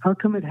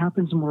come it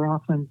happens more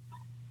often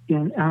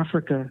in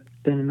Africa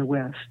than in the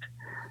West?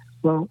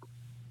 Well,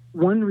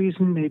 one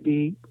reason may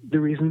be the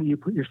reason that you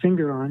put your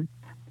finger on,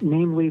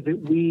 namely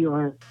that we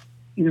are,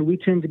 we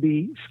tend to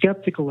be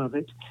skeptical of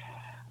it.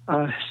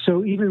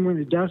 So even when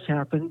it does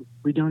happen,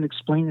 we don't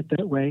explain it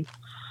that way.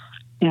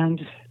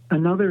 And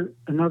another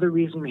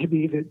reason may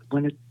be that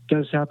when it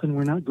does happen,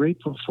 we're not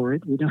grateful for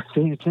it. We don't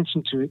pay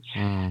attention to it.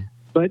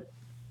 But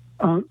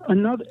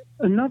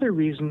another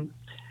reason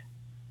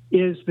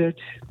is that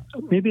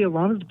maybe a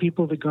lot of the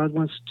people that God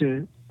wants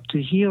to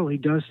heal, He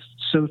does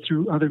so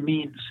through other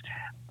means.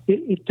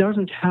 It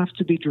doesn't have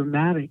to be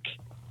dramatic.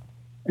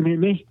 I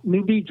mean, it may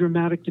be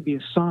dramatic to be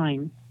a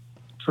sign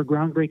for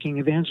groundbreaking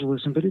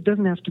evangelism, but it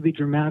doesn't have to be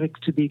dramatic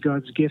to be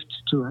God's gift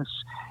to us.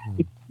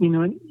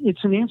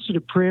 It's an answer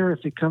to prayer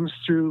if it comes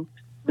through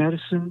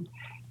medicine,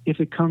 if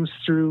it comes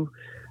through,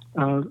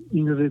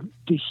 the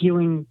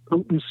healing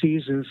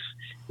potencies of,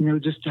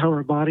 just how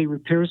our body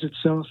repairs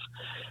itself,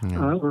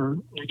 or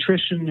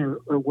nutrition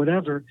or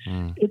whatever.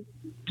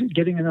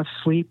 Getting enough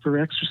sleep or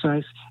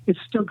exercise, it's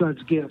still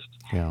God's gift.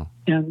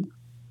 And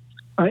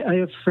I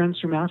have friends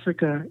from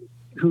Africa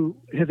who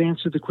have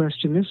answered the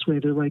question this way.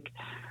 They're like,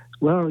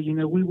 well,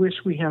 we wish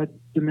we had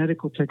the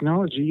medical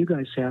technology you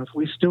guys have.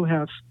 We still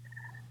have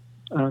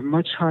a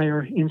much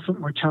higher infant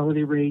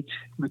mortality rate,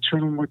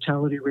 maternal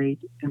mortality rate,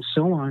 and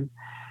so on.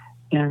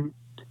 And,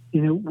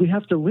 we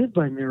have to live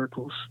by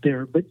miracles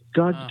there, but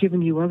God's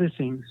given you other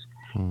things.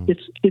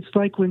 It's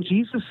like when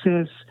Jesus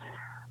says,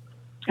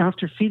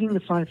 after feeding the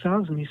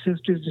 5,000, he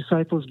says to his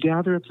disciples,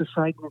 gather up the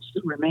fragments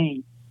that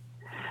remain.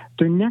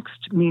 Their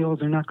next meal,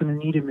 they're not going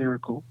to need a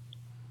miracle.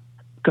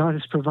 God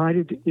has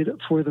provided it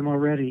for them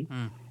already.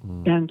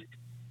 And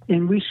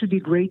we should be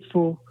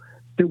grateful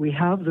that we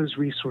have those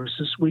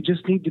resources. We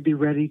just need to be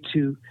ready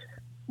to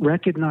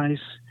recognize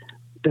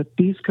that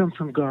these come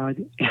from God,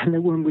 and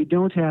that when we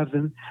don't have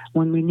them,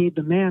 when we need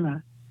the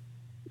manna,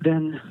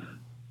 then,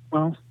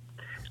 well,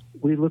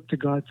 we look to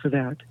God for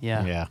that.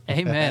 Yeah.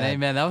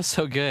 Amen. That was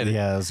so good.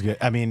 Yeah, that was good.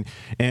 I mean,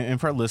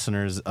 and for our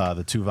listeners,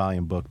 the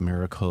 2-volume book,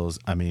 Miracles,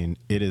 I mean,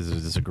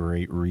 it's a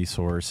great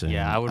resource. And,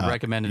 I would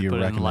recommend it,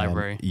 put it in the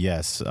library.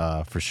 Yes,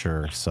 for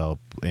sure. So,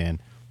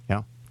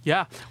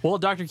 Yeah. Well,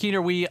 Dr.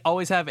 Keener, we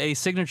always have a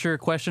signature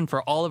question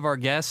for all of our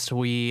guests.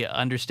 We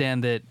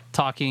understand that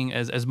talking,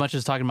 as much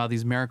as talking about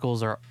these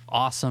miracles are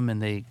awesome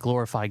and they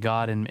glorify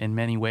God in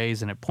many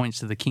ways and it points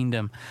to the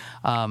kingdom,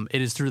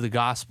 it is through the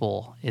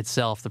gospel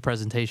itself, the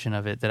presentation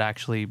of it, that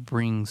actually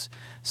brings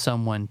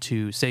someone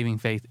to saving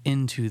faith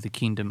into the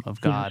kingdom of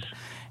God. Yes.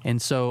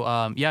 And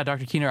so,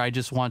 Dr. Keener, I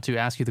just want to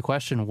ask you the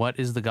question, what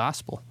is the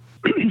gospel?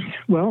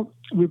 Well,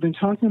 we've been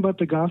talking about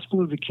the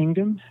gospel of the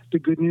kingdom, the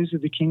good news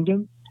of the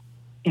kingdom.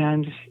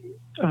 And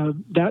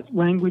that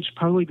language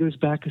probably goes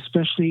back,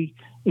 especially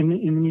in the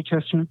New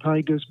Testament,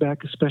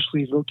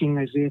 especially evoking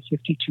Isaiah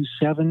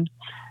 52:7,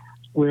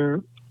 where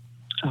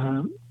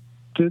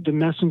the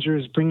messenger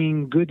is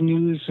bringing good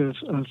news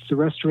of the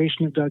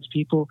restoration of God's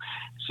people.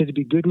 It's said to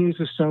be good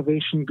news of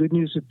salvation, good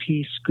news of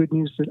peace, good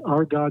news that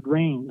our God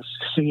reigns.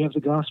 So you have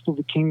the gospel of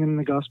the kingdom,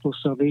 the gospel of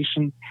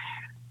salvation,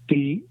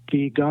 the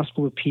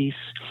gospel of peace.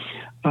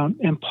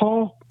 And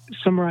Paul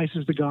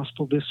summarizes the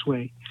gospel this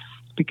way,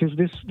 because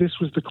this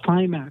was the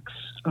climax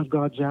of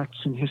God's acts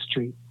in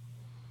history.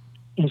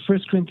 In 1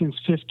 Corinthians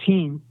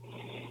 15,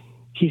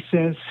 he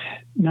says,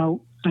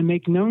 now I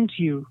make known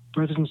to you,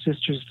 brothers and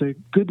sisters, the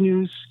good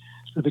news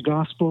of the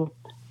gospel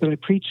that I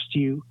preached to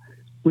you,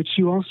 which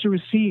you also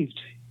received,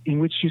 in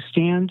which you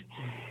stand,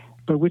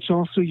 by which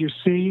also you're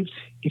saved,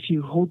 if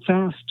you hold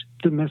fast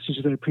the message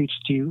that I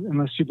preached to you,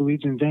 unless you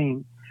believed in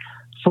vain.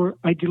 For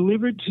I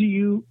delivered to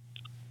you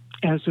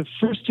as of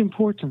first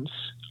importance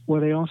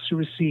what I also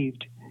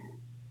received,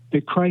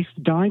 that Christ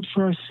died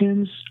for our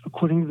sins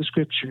according to the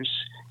Scriptures,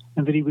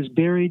 and that he was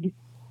buried,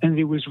 and that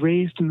he was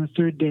raised on the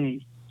third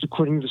day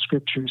according to the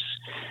Scriptures.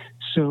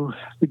 So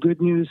the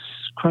good news,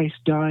 Christ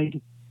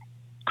died,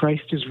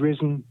 Christ is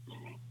risen,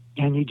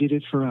 and he did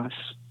it for us.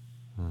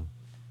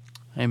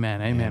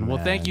 Amen.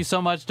 Well, thank you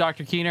so much,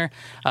 Dr. Keener.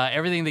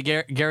 Everything that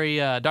Gary,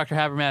 Dr.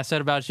 Habermas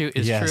said about you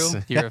is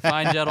true. You're a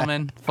fine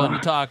gentleman, fun to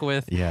talk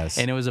with. Yes.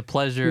 And it was a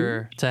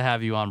pleasure to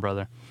have you on,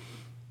 brother.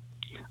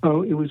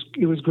 Oh, it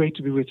was great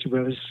to be with you,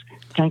 brothers.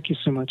 Thank you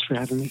so much for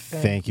having me.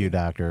 Thank you,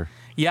 Doctor.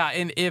 Yeah,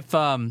 and if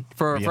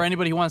for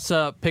anybody who wants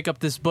to pick up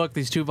this book,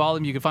 these 2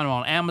 volumes, you can find them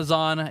on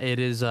Amazon. It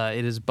is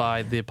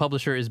by the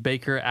publisher is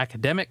Baker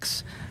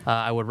Academics.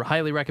 I would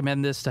highly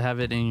recommend this to have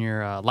it in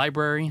your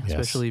library,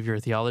 especially if you're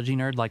a theology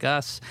nerd like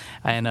us.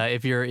 And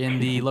if you're in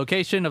the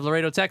location of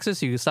Laredo,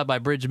 Texas, you can stop by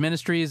Bridge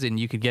Ministries and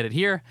you could get it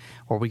here,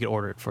 or we could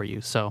order it for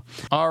you. So,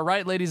 all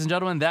right, ladies and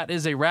gentlemen, that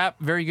is a wrap.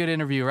 Very good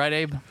interview, right,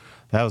 Abe?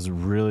 That was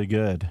really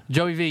good.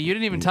 Joey V, you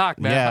didn't even talk,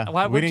 man. Yeah,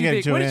 what did you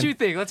think? What did you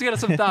think? Let's get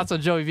some thoughts on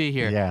Joey V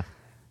here. Yeah.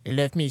 It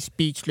left me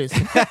speechless.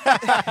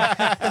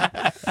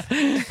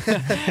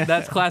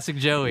 That's classic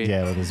Joey.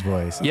 Yeah, with his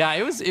voice. Yeah,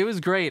 it was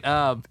great.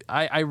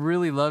 I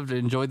really loved and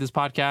enjoyed this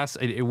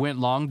podcast. It went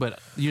long,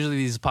 but usually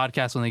these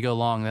podcasts, when they go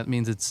long, that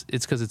means it's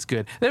because it's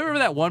good. Remember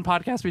that one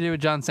podcast we did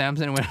with John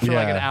Sampson? It went for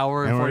like an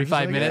hour and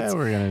 45 minutes.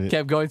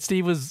 Kept going.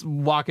 Steve was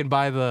walking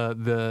by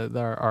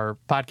our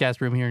podcast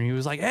room here, and he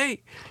was like,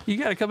 "Hey, you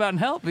got to come out and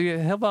help. You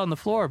gotta help out on the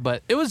floor."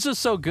 But it was just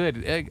so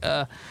good.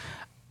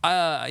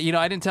 I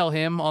didn't tell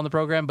him on the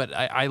program, but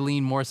I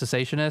lean more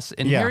cessationist.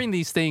 And hearing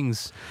these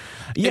things,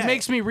 it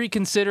makes me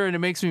reconsider, and it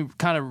makes me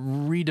kind of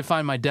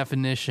redefine my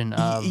definition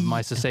of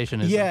my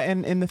cessationism. Yeah,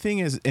 and the thing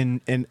is,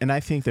 and I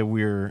think that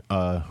we're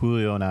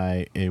Julio and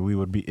I, we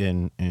would be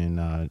in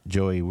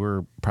Joey.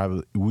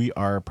 We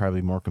are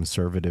probably more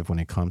conservative when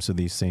it comes to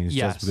these things,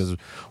 just because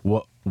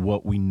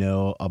what we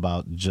know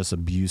about just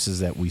abuses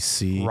that we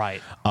see.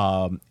 Right.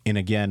 And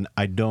again,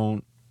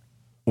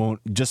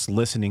 just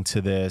listening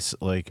to this,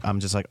 like,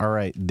 I'm just like, all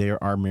right,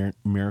 there are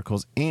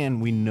miracles,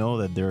 and we know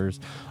that there's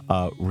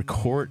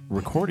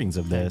recordings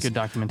of this. Good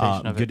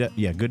documentation of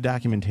it. Good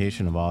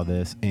documentation of all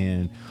this.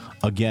 And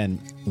again,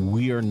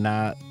 we are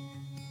not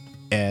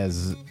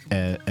as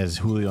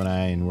Julio and I,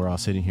 and we're all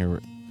sitting here,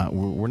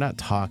 we're not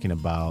talking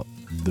about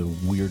the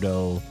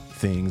weirdo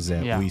things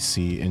that we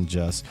see in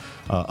just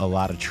a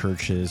lot of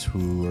churches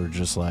who are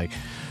just like,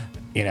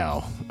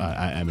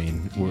 I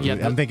mean,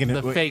 I'm thinking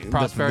the fake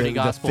prosperity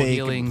gospel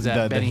healings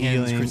at Benny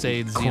Hinn's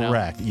crusades.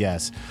 Correct.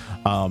 Yes.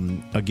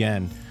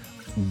 Again,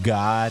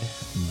 God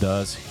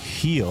does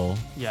heal.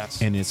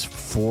 Yes. And it's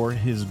for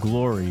His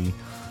glory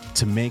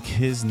to make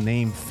His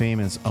name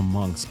famous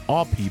amongst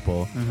all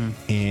people.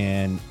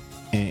 And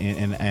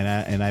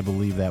I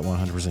believe that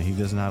 100%. He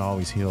does not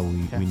always heal.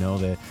 We know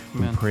that.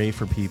 Amen. We pray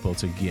for people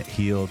to get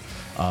healed.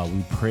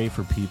 We pray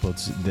for people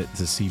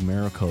to see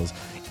miracles,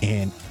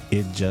 and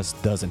it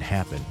just doesn't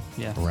happen.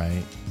 Yes.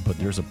 Right? But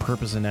there's a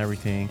purpose in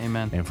everything.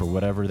 Amen. And for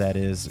whatever that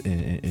is,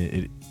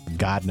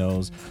 God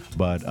knows.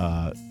 But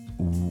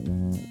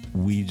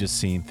we just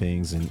seen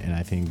things, and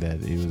I think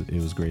that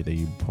it was great that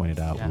you pointed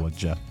out what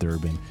Jeff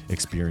Durbin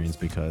experienced,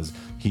 because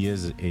he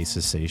is a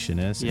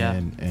cessationist,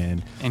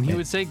 and he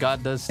would say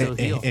God does still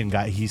heal, and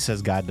he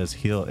says God does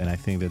heal, and I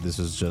think that this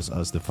is just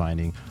us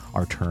defining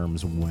our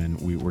terms when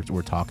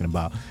we're talking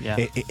about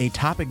a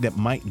topic that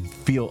might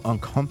feel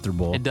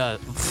uncomfortable. It does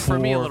for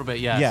me a little bit,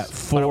 yes. Yeah,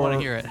 but I want to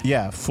hear it.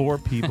 Yeah, for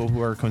people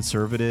who are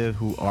conservative,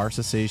 who are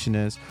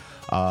cessationists.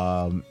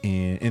 And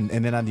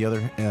then on the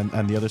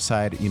other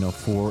side,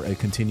 for a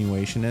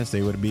continuationist,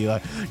 they would be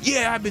like,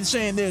 yeah, I've been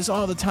saying this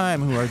all the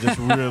time, who are just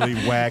really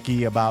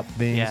wacky about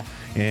things. Yeah.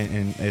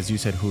 And as you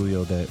said,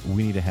 Julio, that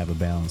we need to have a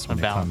balance when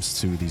it comes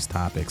to these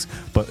topics.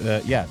 But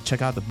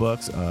check out the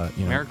books.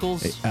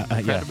 Miracles,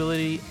 the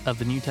Credibility of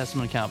the New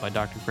Testament Account by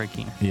Dr. Craig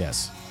Keener.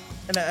 Yes.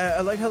 And I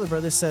like how the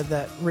brother said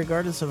that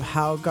regardless of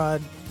how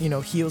God,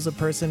 heals a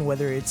person,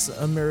 whether it's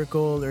a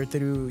miracle or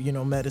through,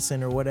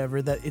 medicine or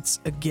whatever, that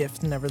it's a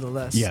gift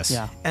nevertheless. Yes.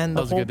 Yeah. And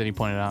that was good that he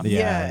pointed out.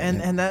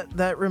 And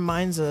that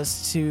reminds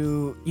us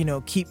to,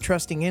 keep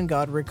trusting in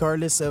God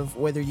regardless of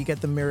whether you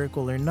get the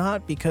miracle or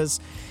not,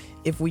 because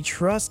if we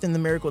trust in the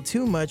miracle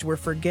too much, we're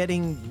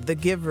forgetting the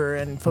giver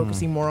and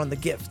focusing more on the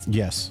gift.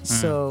 Yes.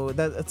 So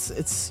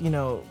it's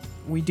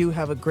we do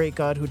have a great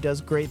God who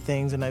does great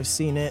things, and I've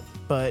seen it,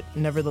 but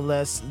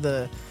nevertheless,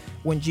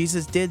 when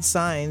Jesus did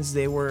signs,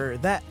 they were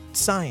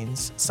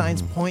signs.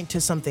 Signs point to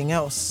something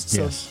else.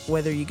 So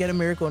whether you get a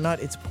miracle or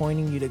not, it's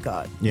pointing you to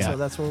God. Yeah. So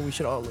that's where we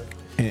should all look.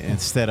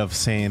 Instead of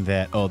saying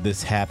that,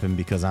 this happened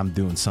because I'm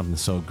doing something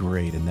so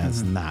great, and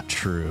that's not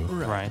true.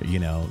 Right.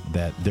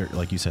 That there,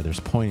 like you said, there's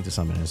pointing to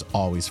something that's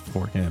always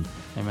for Him.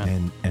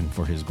 Amen. and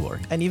for His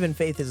glory. And even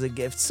faith is a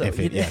gift. So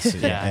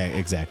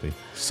exactly.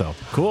 So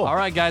cool. All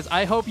right, guys.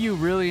 I hope you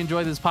really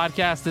enjoyed this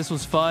podcast. This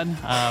was fun.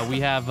 We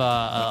have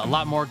a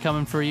lot more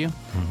coming for you.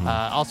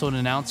 Also, an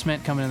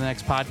announcement coming in the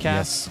next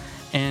podcast.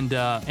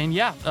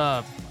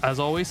 Yes. As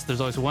always,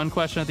 there's always one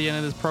question at the end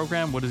of this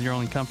program. What is your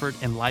only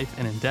comfort in life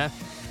and in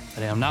death?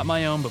 That I am not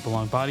my own, but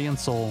belong body and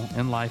soul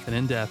in life and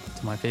in death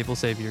to my faithful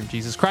Savior,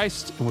 Jesus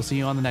Christ. And we'll see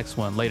you on the next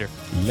one. Later.